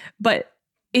 But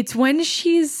it's when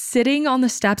she's sitting on the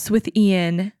steps with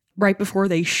Ian right before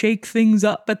they shake things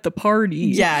up at the party.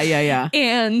 Yeah.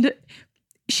 And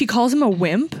she calls him a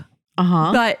wimp.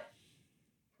 Uh-huh. But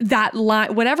that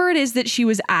line, whatever it is that she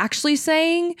was actually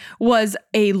saying, was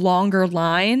a longer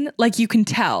line. Like, you can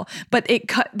tell, but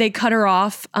they cut her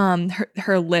off,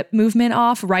 her lip movement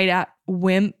off right at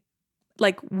wimp,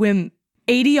 like wimp.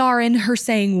 ADR in her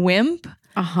saying wimp,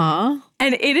 Uh-huh.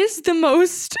 and it is the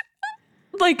most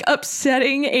like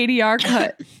upsetting ADR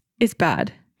cut. It's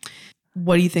bad.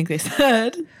 What do you think they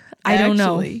said? I don't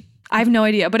know. Actually. I have no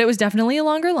idea, but it was definitely a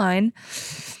longer line.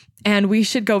 And we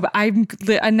should go.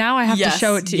 Now I have to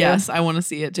show it to you. Yes, I want to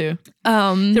see it too.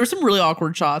 There were some really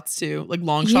awkward shots too, like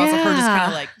long shots of her just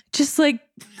kind of like just like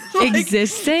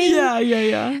existing.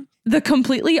 Yeah. The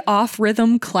completely off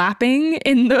rhythm clapping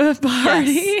in the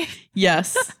party.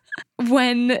 Yes.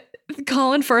 When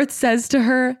Colin Firth says to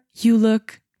her, "You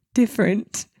look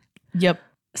different. Yep.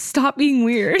 Stop being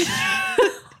weird."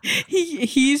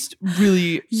 He's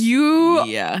really You,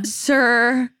 yeah.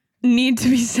 sir, need to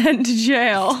be sent to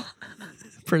jail.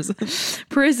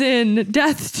 Prison,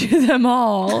 death to them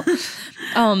all.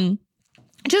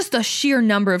 Just the sheer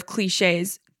number of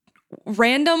cliches.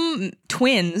 Random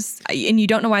twins, and you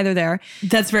don't know why they're there.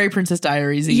 That's very Princess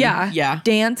Diaries. Yeah.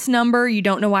 Dance number, you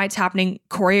don't know why it's happening.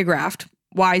 Choreographed.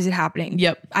 Why is it happening?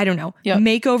 Yep. I don't know. Yep.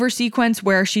 Makeover sequence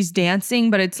where she's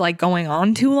dancing, but it's like going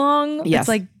on too long. Yes. It's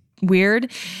like weird.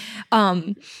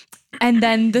 And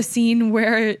then the scene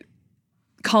where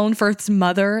Colin Firth's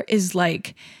mother is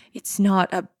like, it's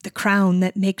not the crown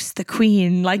that makes the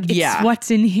queen. Like, it's what's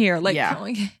in here. Like,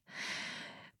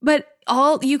 but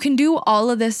you can do all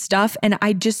of this stuff, and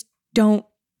I just don't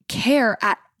care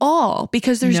at all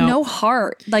because there's no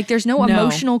heart. Like, there's no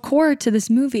emotional core to this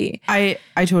movie. I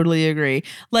totally agree.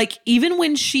 Like, even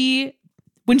when she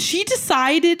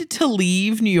decided to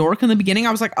leave New York in the beginning,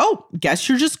 I was like, oh, guess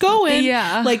you're just going.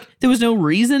 Yeah. Like, there was no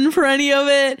reason for any of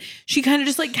it. She kind of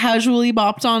just like casually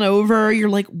bopped on over. You're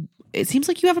like, it seems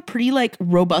like you have a pretty like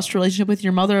robust relationship with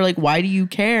your mother. Like, why do you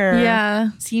care? Yeah.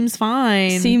 Seems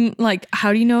fine. Like,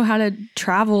 how do you know how to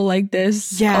travel like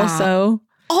this? Yeah.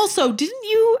 Also, didn't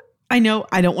you, I know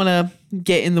I don't want to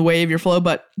get in the way of your flow,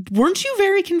 but weren't you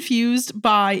very confused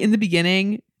by, in the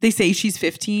beginning, they say she's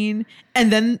 15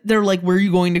 and then they're like, where are you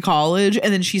going to college?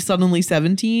 And then she's suddenly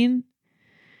 17.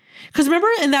 Because remember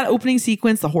in that opening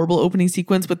sequence, the horrible opening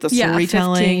sequence with the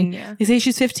storytelling, 15, they say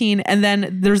she's 15 and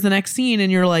then there's the next scene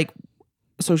and you're like,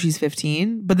 so she's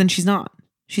 15, but then she's not.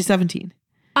 She's 17.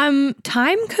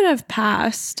 Time could have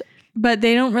passed, but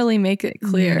they don't really make it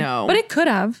clear. No. But it could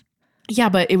have. Yeah,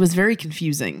 but it was very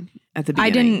confusing at the beginning. I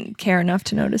didn't care enough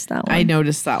to notice that one. I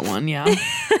noticed that one, yeah.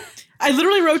 I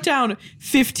literally wrote down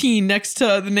 15 next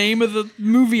to the name of the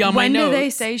movie on my notes. When do they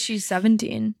say she's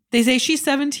 17? They say she's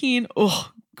 17.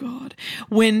 Oh, God.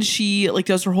 When she like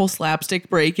does her whole slapstick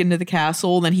break into the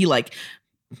castle, then he like,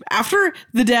 after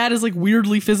the dad is like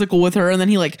weirdly physical with her and then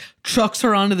he like chucks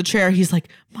her onto the chair, he's like,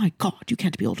 my God, you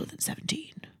can't be older than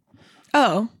 17.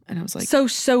 Oh. And I was like,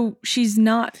 so she's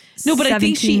not no, but 17 I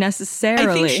think she necessarily.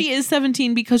 I think she is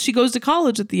 17 because she goes to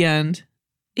college at the end.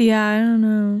 Yeah, I don't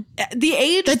know. The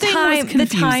age thing was confusing. The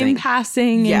time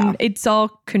passing, and it's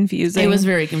all confusing. It was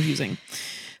very confusing.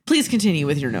 Please continue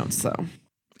with your notes, though.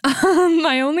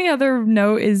 My only other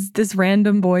note is this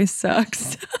random boy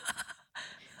sucks.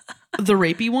 The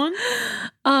rapey one?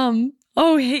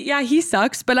 He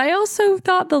sucks. But I also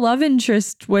thought the love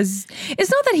interest was, it's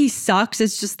not that he sucks.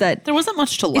 It's just that there wasn't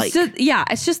much to like.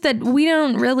 It's just that we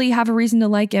don't really have a reason to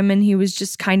like him. And he was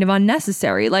just kind of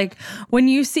unnecessary. Like when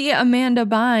you see Amanda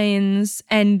Bynes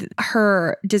and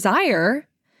her desire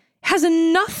has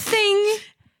nothing.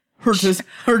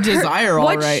 Her desire, all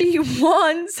right. What she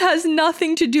wants has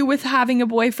nothing to do with having a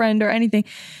boyfriend or anything.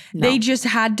 No. They just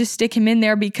had to stick him in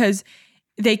there because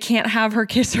they can't have her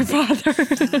kiss her father.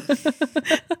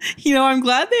 I'm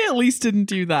glad they at least didn't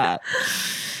do that.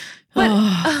 But,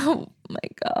 oh my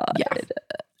God. Yeah.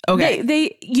 Okay.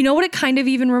 They you know what it kind of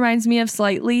even reminds me of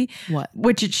slightly? What?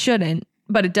 Which it shouldn't,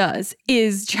 but it does,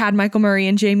 is Chad Michael Murray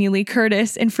and Jamie Lee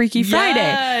Curtis in Freaky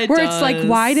Friday. It where does. it's like,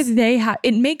 why did they have,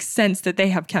 it makes sense that they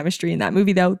have chemistry in that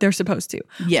movie though. They're supposed to.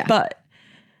 Yeah. But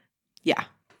Yeah.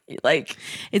 like,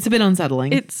 It's a bit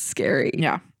unsettling. it's scary.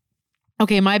 Yeah.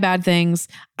 Okay, my bad things.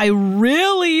 I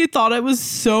really thought it was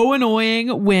so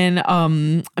annoying when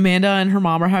Amanda and her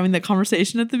mom are having that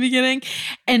conversation at the beginning.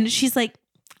 And she's like,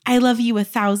 I love you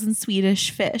 1,000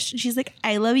 Swedish fish. And she's like,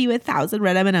 I love you 1,000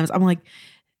 red M&Ms. I'm like,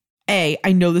 A,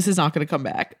 I know this is not going to come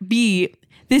back. B,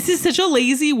 this is such a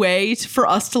lazy way for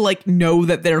us to like know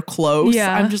that they're close.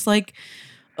 Yeah. I'm just like,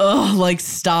 ugh, like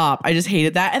stop. I just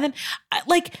hated that. And then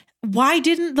like, why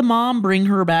didn't the mom bring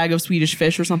her a bag of Swedish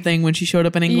fish or something when she showed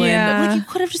up in England? Yeah. Like you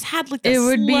could have just had like the It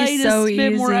would be slightest so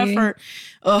bit more easy. effort.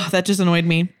 Ugh, that just annoyed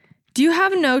me Do you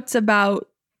have notes about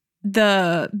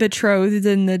the betrothed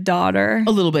and the daughter?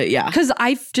 a little bit. Yeah. Because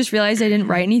I just realized I didn't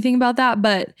write anything about that,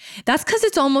 but that's because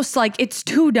it's almost like it's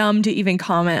too dumb to even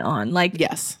comment on. Like,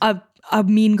 Yes. a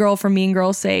mean girl for mean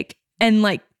girl's sake. And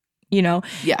like, you know,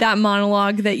 Yeah. that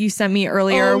monologue that you sent me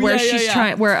earlier Oh, where yeah, yeah, she's yeah.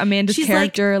 trying, where Amanda's She's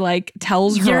character like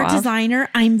tells her You're a off. designer.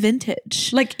 I'm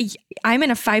vintage. Like, I'm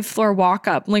in a 5-floor walk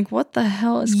up. Like, what the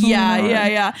hell is going on?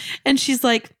 Yeah. And she's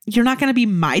like, you're not going to be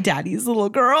my daddy's little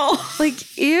girl.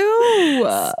 Like, ew.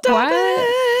 Stop What?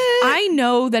 it. I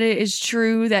know that it is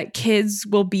true that kids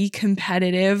will be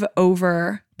competitive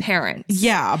over parents.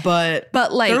 Yeah, but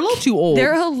But like, they're a little too old.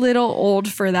 They're a little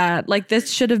old for that. Like, this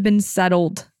should have been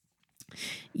settled.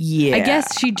 Yeah. I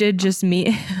guess she did just meet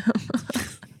him.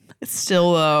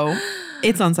 Still though,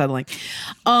 it's unsettling.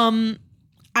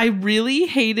 I really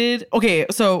hated, okay,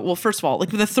 so well, first of all, like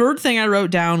the third thing I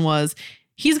wrote down was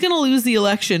he's gonna lose the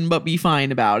election but be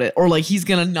fine about it, or like he's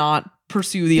gonna not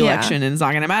pursue the election and it's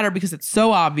not gonna matter because it's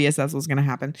so obvious that's what's gonna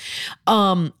happen.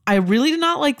 I really did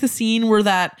not like the scene where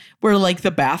like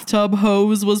the bathtub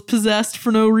hose was possessed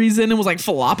for no reason and was like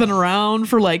flopping around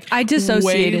for like I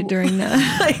dissociated during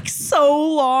that. like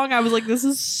so long. I was like, this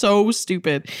is so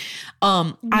stupid.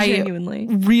 Genuinely.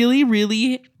 I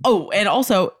really and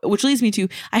also, which leads me to,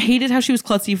 I hated how she was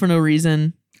klutzy for no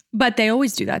reason. But they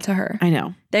always do that to her. I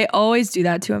know. They always do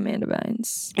that to Amanda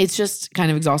Bynes. It's just kind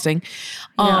of exhausting.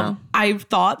 Yeah. I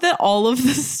thought that all of the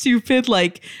stupid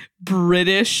like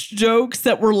British jokes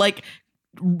that were like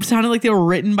sounded like they were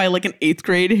written by like an 8th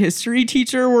grade history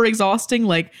teacher were exhausting.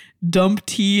 Like dump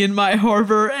tea in my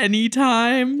harbor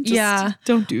anytime. Just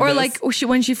don't do or this. like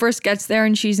when she first gets there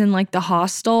and she's in like the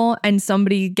hostel and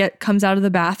somebody comes out of the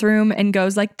bathroom and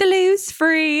goes like, the loo's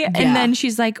free. And then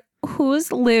she's like,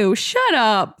 who's Lou? Shut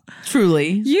up. Truly.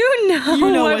 You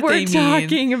know what we're they mean.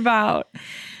 talking about.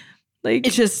 Like,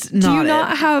 It's just do not you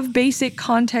not it. have basic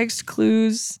context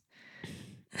clues?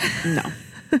 No.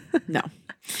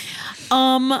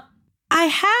 I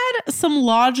had some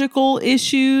logical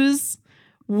issues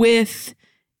with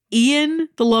Ian,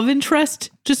 the love interest,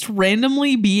 just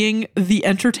randomly being the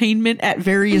entertainment at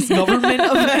various government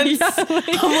events.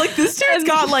 I'm like, this dude's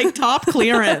got like top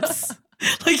clearance.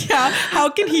 Like, yeah, how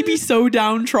can he be so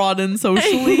downtrodden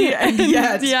socially and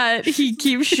yet he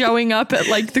keeps showing up at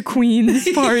like the Queen's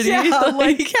party. yeah,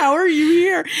 like, how are you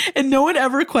here? And no one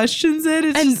ever questions it.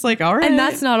 It's just like, all right. And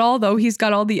that's not all though. He's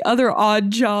got all the other odd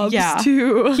jobs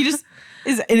too. He just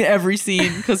is in every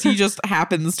scene because he just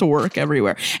happens to work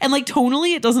everywhere. And like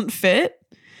tonally, it doesn't fit.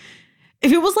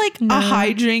 If it was like a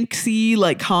hijinksy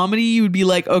like comedy, you would be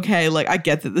like, okay, like I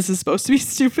get that this is supposed to be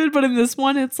stupid, but in this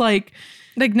one, it's like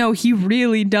no, he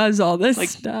really does all this like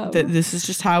stuff. this is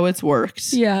just how it's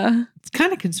worked. Yeah. It's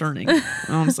kind of concerning,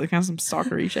 honestly, kind of some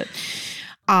stalkery shit.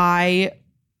 I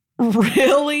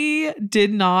really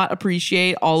did not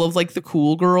appreciate all of like the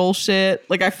cool girl shit.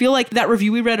 Like I feel like that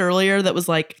review we read earlier that was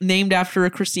like named after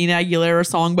a Christina Aguilera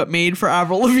song but made for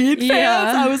Avril Lavigne fans.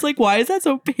 Yeah. I was like, why is that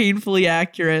so painfully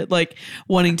accurate? Like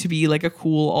wanting to be like a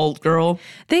cool old girl.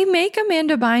 They make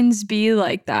Amanda Bynes be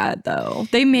like that though.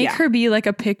 They make her be like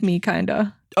a pick-me kind of.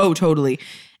 Oh, totally.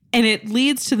 And it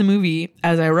leads to the movie,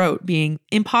 as I wrote, being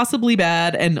impossibly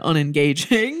bad and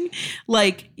unengaging.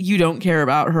 Like, you don't care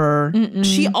about her.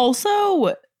 She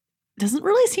also doesn't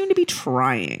really seem to be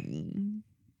trying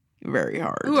very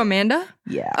hard. Ooh, Amanda?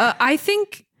 Yeah. I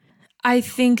think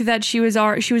that she was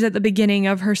at the beginning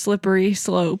of her slippery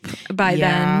slope by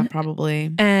then.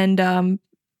 Probably. And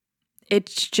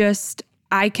it's just,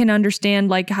 I can understand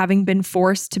like having been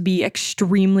forced to be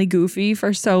extremely goofy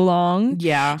for so long.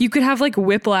 Yeah. You could have like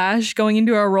whiplash going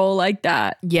into a role like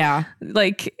that. Yeah.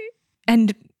 Like,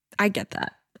 and I get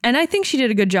that. And I think she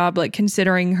did a good job like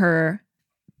considering her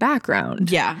background.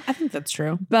 Yeah, I think that's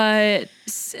true. But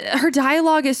her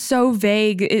dialogue is so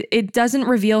vague. It doesn't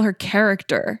reveal her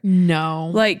character.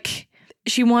 No. Like,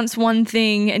 she wants one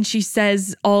thing and she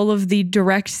says all of the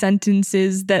direct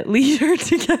sentences that lead her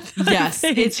to get that Yes,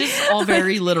 thing. it's just all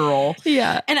very literal.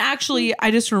 Yeah. And actually,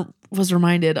 I just was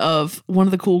reminded of one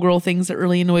of the cool girl things that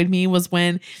really annoyed me was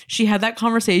when she had that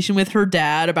conversation with her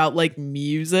dad about like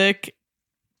music.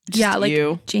 Yeah,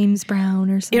 like James Brown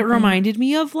or something. It reminded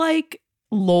me of like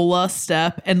Lola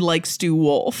Step and like Stu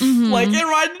Wolf. Mm-hmm. Like it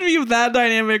reminded me of that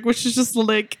dynamic, which is just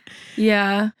like,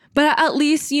 yeah. But at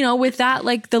least, you know, with that,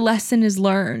 like the lesson is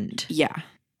learned. yeah.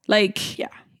 Like, Yeah.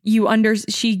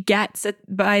 she gets it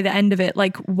by the end of it,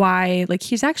 like why, like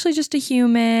he's actually just a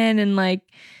human and like,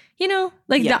 you know,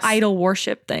 like Yes. the idol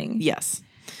worship thing. Yes.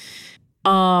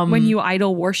 When you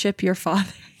idol worship your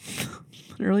father.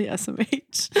 Literally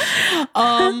SMH.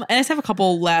 And I just have a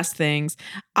couple last things.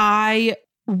 I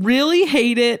really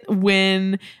hate it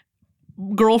when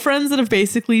girlfriends that have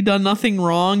basically done nothing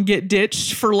wrong get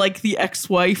ditched for like the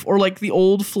ex-wife or like the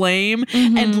old flame,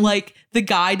 and like the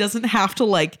guy doesn't have to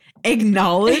like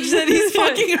acknowledge that he's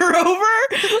fucking her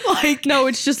over. Like, No,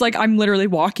 it's just like I'm literally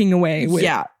walking away with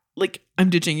yeah, like I'm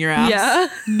ditching your ass. Yeah.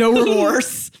 No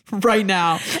remorse right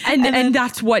now. and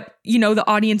that's what, you know, the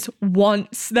audience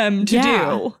wants them to Yeah.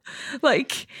 do.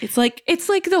 Like It's like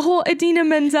the whole Idina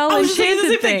Menzel I and was just saying the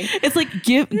Shannon same thing. It's like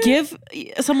give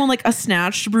someone like a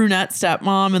snatched brunette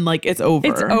stepmom and like it's over.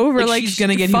 It's over. Like, she's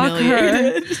gonna get fuck her.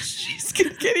 humiliated. She's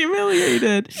gonna get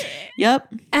humiliated.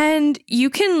 Yep. And you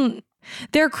can,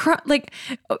 they're like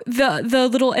the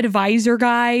little advisor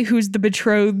guy who's the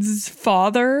betrothed's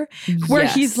father, where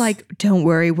Yes. he's like, "Don't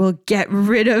worry, we'll get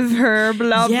rid of her."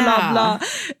 Blah Yeah. blah blah.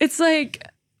 It's like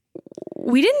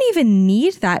we didn't even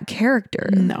need that character.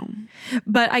 No.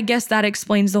 But I guess that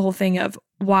explains the whole thing of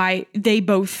why they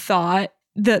both thought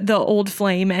the old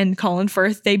flame and Colin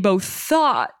Firth, they both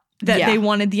thought that Yeah. they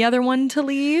wanted the other one to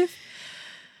leave.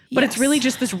 But it's Yes. really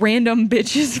just this random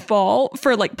bitch's fault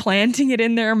for like planting it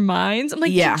in their minds. I'm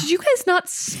like, Yeah. did you guys not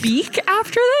speak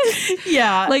after this?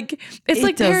 Yeah. Like, it's It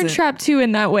like Parent doesn't- Trap 2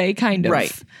 in that way, kind of.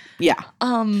 Right. Yeah.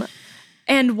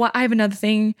 And what I have another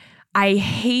thing. I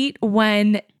hate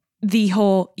when the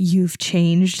whole "you've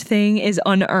changed" thing is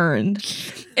unearned.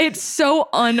 It's so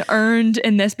unearned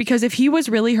in this because if he was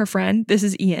really her friend, this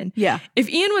is Ian. Yeah. If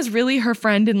Ian was really her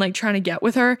friend and like trying to get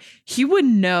with her, he would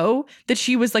know that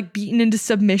she was like beaten into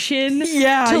submission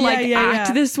Yeah, to yeah, like yeah, act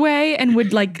yeah. this way and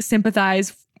would like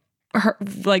sympathize her,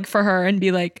 like for her and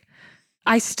be like,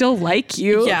 I still like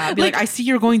you. Yeah. Be like, I see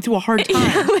you're going through a hard time.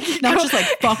 Yeah, like, it Not go- just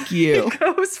like fuck you.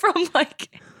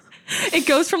 It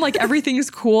goes from like everything's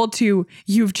cool to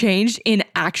you've changed in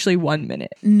actually 1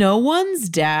 minute. No one's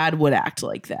dad would act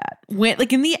like that. When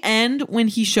like in the end, when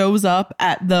he shows up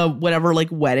at the whatever like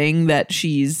wedding that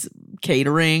she's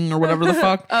catering or whatever the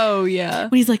fuck. Oh yeah.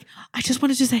 When he's like, I just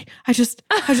wanted to say, I just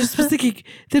was thinking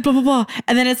that blah blah blah.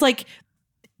 And then it's like,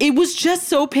 it was just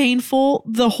so painful,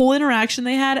 the whole interaction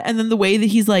they had, and then the way that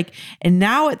he's like, and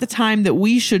now at the time that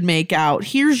we should make out,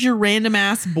 here's your random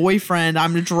ass boyfriend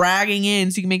I'm dragging in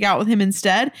so you can make out with him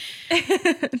instead.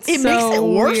 It makes it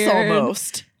worse weird.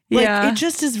 almost. Like Yeah. it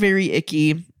just is very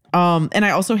icky. And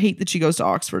I also hate that she goes to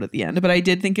Oxford at the end, but I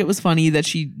did think it was funny that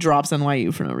she drops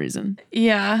NYU for no reason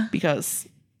Yeah. because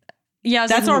Yeah.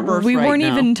 That's our birthright We weren't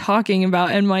now. even talking about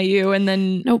NYU. And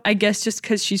then Nope. I guess just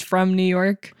because she's from New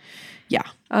York, yeah,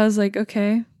 I was like,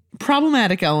 okay.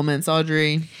 problematic elements,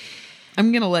 Audrey.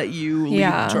 I'm going to let you lead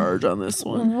Yeah. the charge on this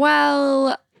one.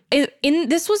 Well,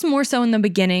 this was more so in the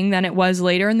beginning than it was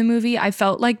later in the movie. I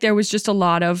felt like there was just a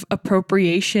lot of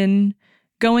appropriation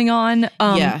going on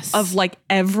Yes. of like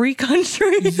every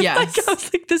country. Yes. Like, I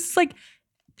was like,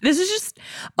 this is just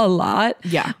a lot.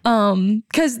 Yeah.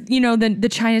 Because you know the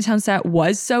Chinatown set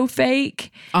was so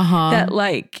fake that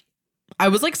like I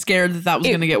was like scared that was it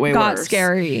going to get way got worse.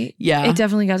 scary. Yeah. It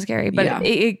definitely got scary, but Yeah.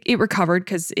 it recovered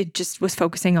because it just was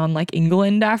focusing on like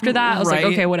England after that. I was like,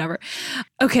 Right. okay, whatever.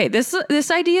 Okay, this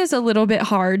idea is a little bit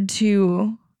hard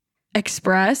to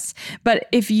express, but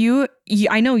if you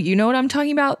I know you know what I'm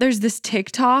talking about. There's this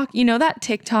TikTok, you know that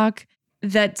TikTok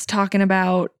that's talking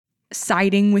about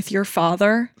siding with your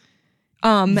father.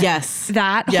 Yes.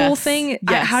 That Yes. whole thing.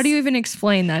 Yes. How do you even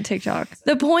explain that TikTok?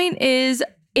 The point is,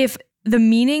 if the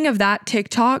meaning of that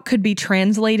TikTok could be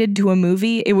translated to a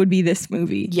movie, it would be this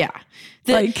movie. Yeah.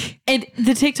 Like- and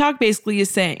the TikTok basically is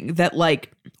saying that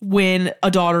like when a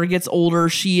daughter gets older,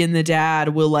 she and the dad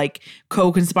will like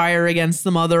co-conspire against the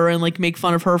mother and like make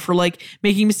fun of her for like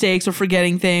making mistakes or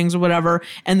forgetting things or whatever,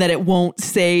 and that it won't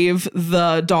save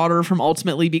the daughter from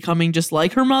ultimately becoming just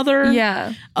like her mother.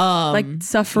 Yeah. Um, Like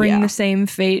suffering yeah. the same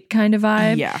fate kind of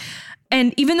vibe. Yeah.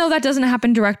 And even though that doesn't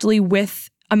happen directly with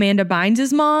Amanda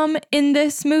Bynes' mom in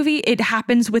this movie, it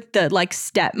happens with the like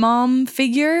stepmom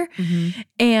figure.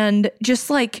 And just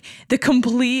like the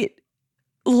complete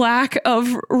lack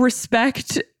of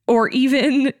respect or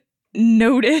even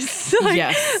notice. Like,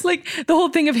 Yes. like the whole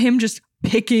thing of him just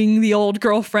picking the old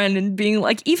girlfriend and being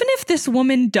like, even if this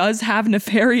woman does have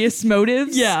nefarious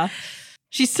motives. Yeah.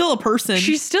 She's still a person.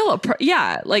 She's still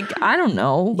like, I don't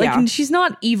know. Like, Yeah. she's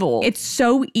not evil. It's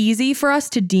so easy for us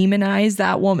to demonize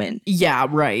that woman. yeah,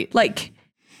 right. Like,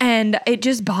 and it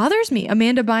just bothers me.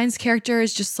 Amanda Bynes' character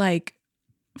is just like,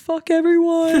 fuck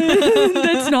everyone.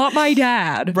 That's not my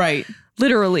dad. Right.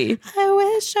 Literally. I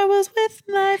wish I was with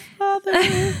my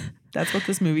father. That's what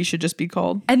this movie should just be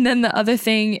called. And then the other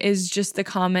thing is just the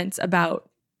comments about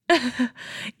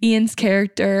Ian's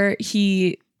character.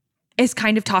 He is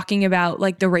kind of talking about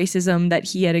like the racism that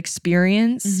he had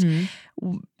experienced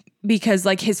because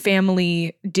like his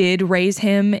family did raise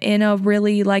him in a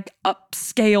really like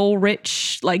upscale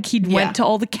rich, like he went to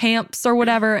all the camps or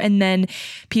whatever. And then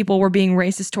people were being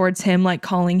racist towards him, like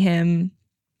calling him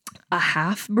a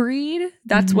half breed.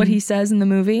 That's what he says in the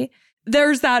movie.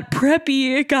 There's that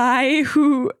preppy guy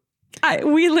who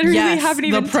we literally haven't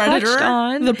even touched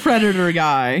on. The Predator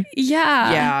guy.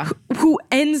 Yeah. Who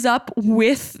ends up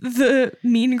with the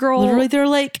mean girl. Literally, they're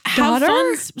like, have daughter?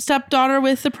 fun, stepdaughter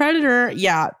with the Predator.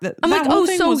 Yeah. I'm like, whole oh,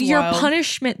 thing so was your wild.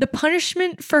 the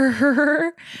punishment for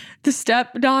her, the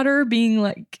stepdaughter being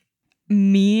like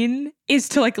mean is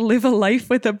to like live a life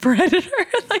with a predator.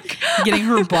 Like Getting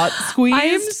her butt squeezed. I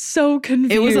am so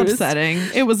confused. It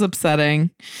was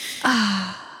upsetting.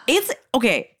 It's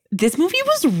okay. This movie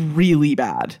was really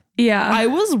bad. Yeah.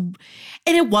 and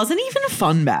it wasn't even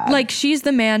fun bad. Like, She's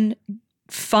the Man,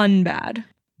 fun bad.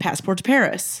 Passport to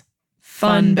Paris.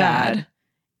 Fun bad.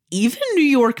 Even New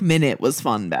York Minute was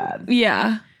fun bad.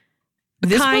 Yeah.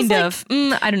 This was kind like- of.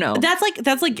 I don't know. That's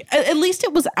like at least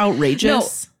it was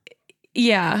outrageous.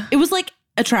 Yeah. It was like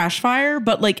a trash fire,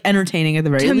 but like entertaining at the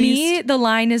very To least. me, the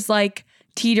line is like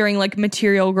teetering like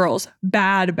Material Girls.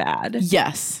 Bad.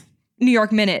 Yes. New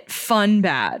York Minute, fun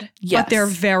bad. Yes. But they're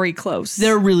very close.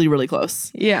 They're really, really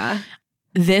close. Yeah.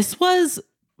 This was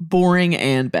boring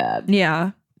and bad.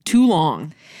 Yeah. Too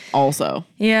long, also.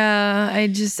 Yeah,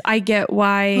 I get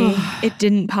why it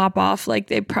didn't pop off like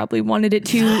they probably wanted it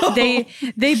to.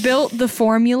 They built the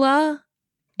formula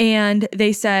and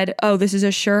they said, oh, this is a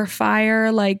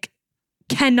surefire, like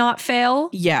cannot fail.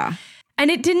 Yeah. And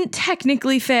it didn't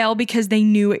technically fail because they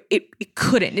knew it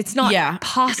couldn't. It's not Yeah.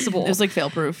 possible. It was like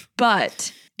fail-proof.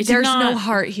 But It did there's not- no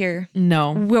heart here.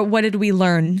 No. What did we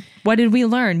learn?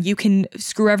 You can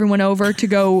screw everyone over to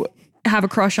go have a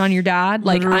crush on your dad.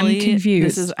 Like, Literally, I'm confused.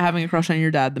 This is Having a Crush on Your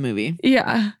Dad, the movie.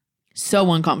 Yeah.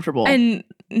 So uncomfortable. And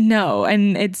no,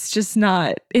 and it's just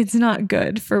it's not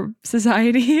good for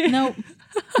society.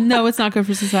 no, it's not good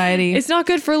for society. It's not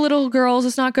good for little girls.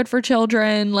 It's not good for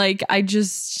children. Like,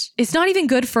 it's not even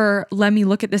good for let me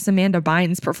look at this Amanda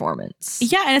Bynes performance.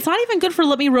 Yeah, and it's not even good for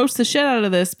let me roast the shit out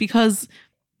of this because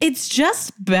it's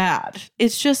just bad.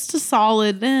 It's just a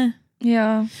solid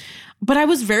Yeah. But I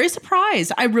was very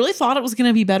surprised. I really thought it was going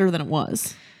to be better than it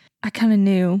was. I kind of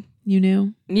knew. You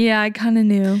knew? Yeah, I kind of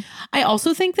knew. I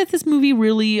also think that this movie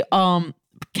really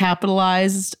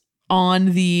capitalized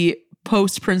on the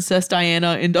post-Princess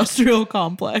Diana industrial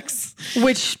complex.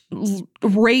 Which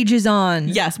rages on.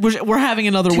 Yes, we're having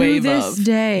another to wave this of.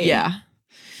 day. Yeah.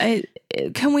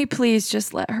 Can we please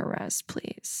just let her rest,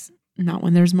 please? Not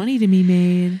when there's money to be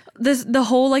made. The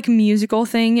whole like musical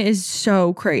thing is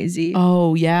so crazy.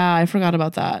 Oh, yeah. I forgot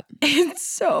about that. It's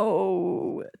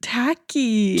so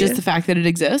tacky. Just the fact that it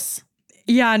exists.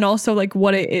 Yeah, and also like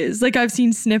what it is. Like, I've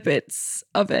seen snippets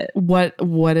of it. What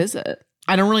is it?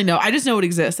 I don't really know. I just know it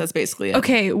exists. That's basically it.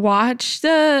 Okay, watch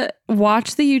the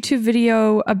YouTube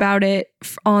video about it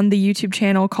on the YouTube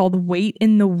channel called Wait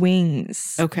in the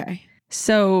Wings. Okay.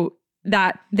 So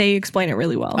that they explain it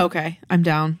really well. Okay. I'm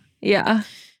down. Yeah.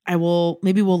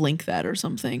 Maybe we'll link that or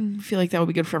something. I feel like that would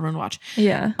be good for everyone to watch.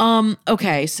 Yeah.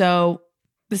 Okay, so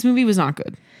this movie was not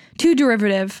good. Too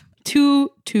derivative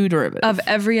Too derivative. of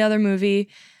every other movie.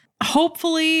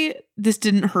 Hopefully this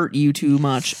didn't hurt you too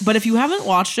much. But if you haven't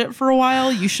watched it for a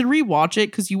while, you should rewatch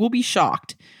it because you will be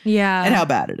shocked Yeah. at how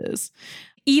bad it is.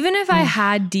 Even if I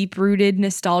had deep-rooted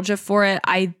nostalgia for it,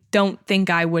 I don't think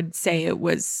I would say it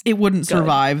was It wouldn't good.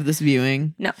 survive this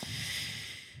viewing. No.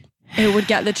 It would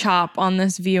get the chop on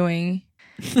this viewing.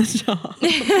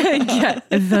 Get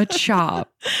the chop.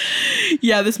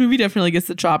 Yeah, this movie definitely gets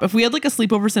the chop. If we had like a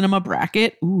sleepover cinema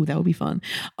bracket, ooh, that would be fun.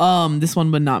 This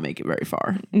one would not make it very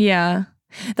far. Yeah.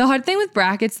 The hard thing with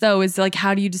brackets, though, is like,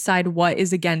 how do you decide what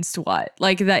is against what?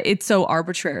 Like that, it's so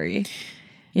arbitrary,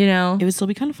 you know? It would still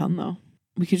be kind of fun, though.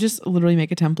 We could just literally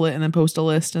make a template and then post a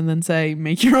list and then say,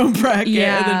 make your own bracket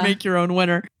and then make your own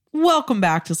winner. Welcome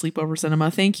back to Sleepover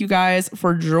Cinema. Thank you guys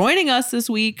for joining us this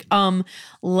week.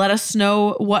 Let us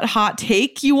know what hot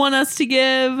take you want us to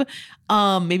give.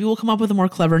 Maybe we'll come up with a more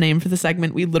clever name for the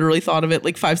segment. We literally thought of it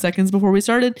like 5 seconds before we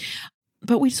started.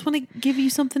 But we just want to give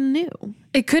you something new.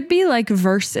 It could be like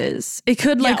verses. It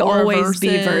could like always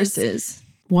be verses.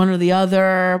 One or the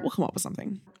other. We'll come up with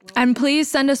something. And please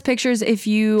send us pictures if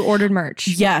you ordered merch.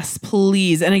 Yes,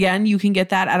 please. And again, you can get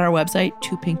that at our website,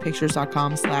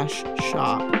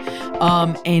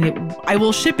 twopinkpictures.com/shop. I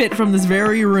will ship it from this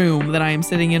very room that I am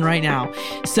sitting in right now.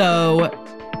 So,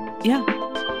 yeah.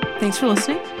 Thanks for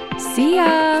listening. See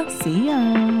ya. See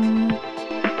ya.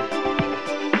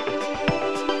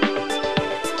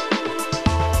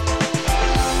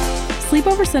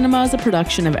 Sleepover Cinema is a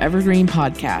production of Evergreen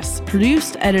Podcasts,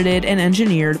 produced, edited, and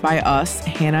engineered by us,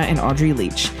 Hannah and Audrey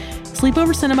Leach.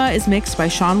 Sleepover Cinema is mixed by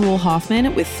Sean Wool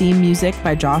Hoffman with theme music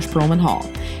by Josh Perlman Hall.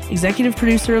 Executive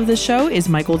producer of this show is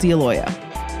Michael D'Aloia.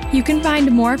 You can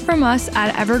find more from us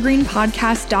at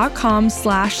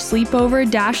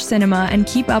evergreenpodcast.com/sleepover-cinema and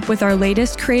keep up with our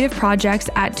latest creative projects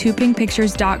at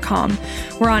twopinkpictures.com.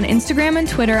 We're on Instagram and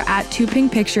Twitter at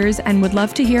twopinkpictures and would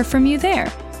love to hear from you there.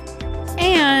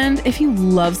 And if you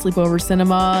love Sleepover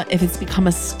Cinema, if it's become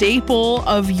a staple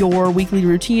of your weekly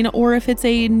routine, or if it's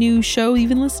a new show you've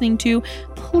been listening to,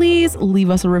 please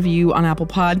leave us a review on Apple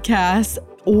Podcasts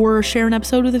or share an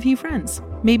episode with a few friends.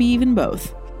 Maybe even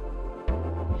both.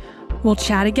 We'll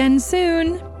chat again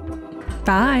soon.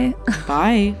 Bye.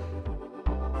 Bye.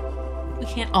 We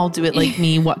can't all do it like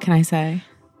me. What can I say?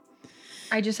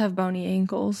 I just have bony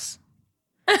ankles.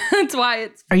 That's why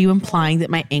it's... Are you implying that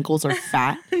my ankles are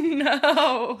fat?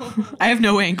 No. I have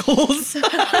no ankles.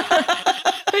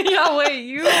 Yeah, wait,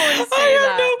 you always say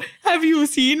that. Have you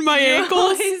seen my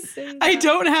ankles? I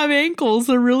don't have ankles.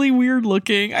 They're really weird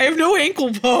looking. I have no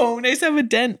ankle bone. I just have a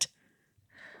dent.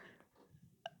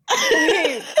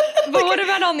 Wait, but what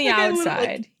about on the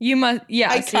outside? You must, yeah.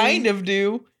 I kind of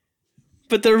do.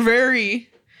 But they're very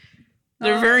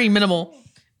minimal.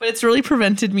 But it's really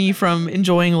prevented me from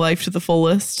enjoying life to the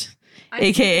fullest,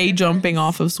 aka jumping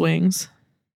off of swings.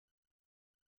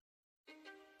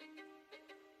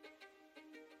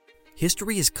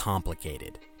 History is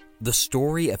complicated. The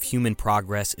story of human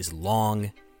progress is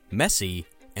long, messy,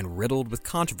 and riddled with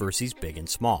controversies big and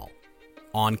small.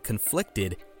 On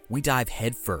Conflicted, we dive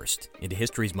headfirst into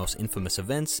history's most infamous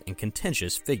events and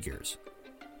contentious figures.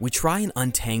 We try and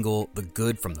untangle the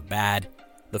good from the bad,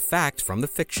 the fact from the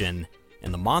fiction,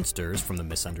 and the monsters from the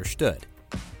misunderstood.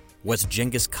 Was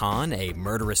Genghis Khan a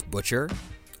murderous butcher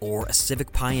or a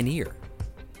civic pioneer?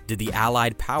 Did the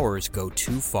Allied powers go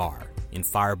too far in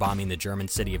firebombing the German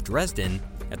city of Dresden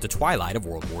at the twilight of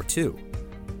World War II?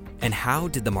 And how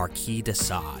did the Marquis de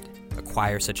Sade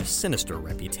acquire such a sinister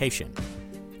reputation?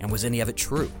 And was any of it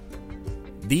true?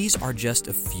 These are just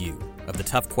a few of the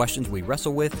tough questions we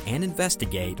wrestle with and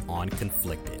investigate on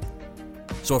Conflicted.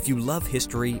 So if you love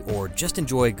history or just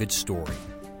enjoy a good story,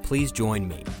 please join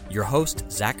me, your host,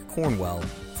 Zach Cornwell,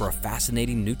 for a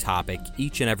fascinating new topic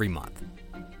each and every month.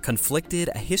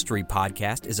 Conflicted, a history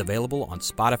podcast, is available on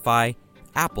Spotify,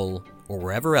 Apple, or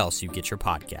wherever else you get your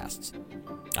podcasts.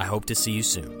 I hope to see you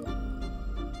soon.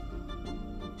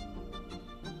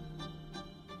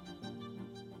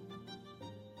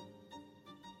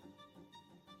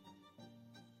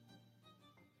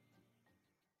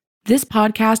 This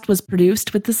podcast was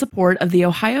produced with the support of the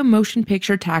Ohio Motion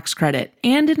Picture Tax Credit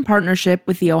and in partnership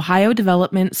with the Ohio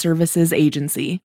Development Services Agency.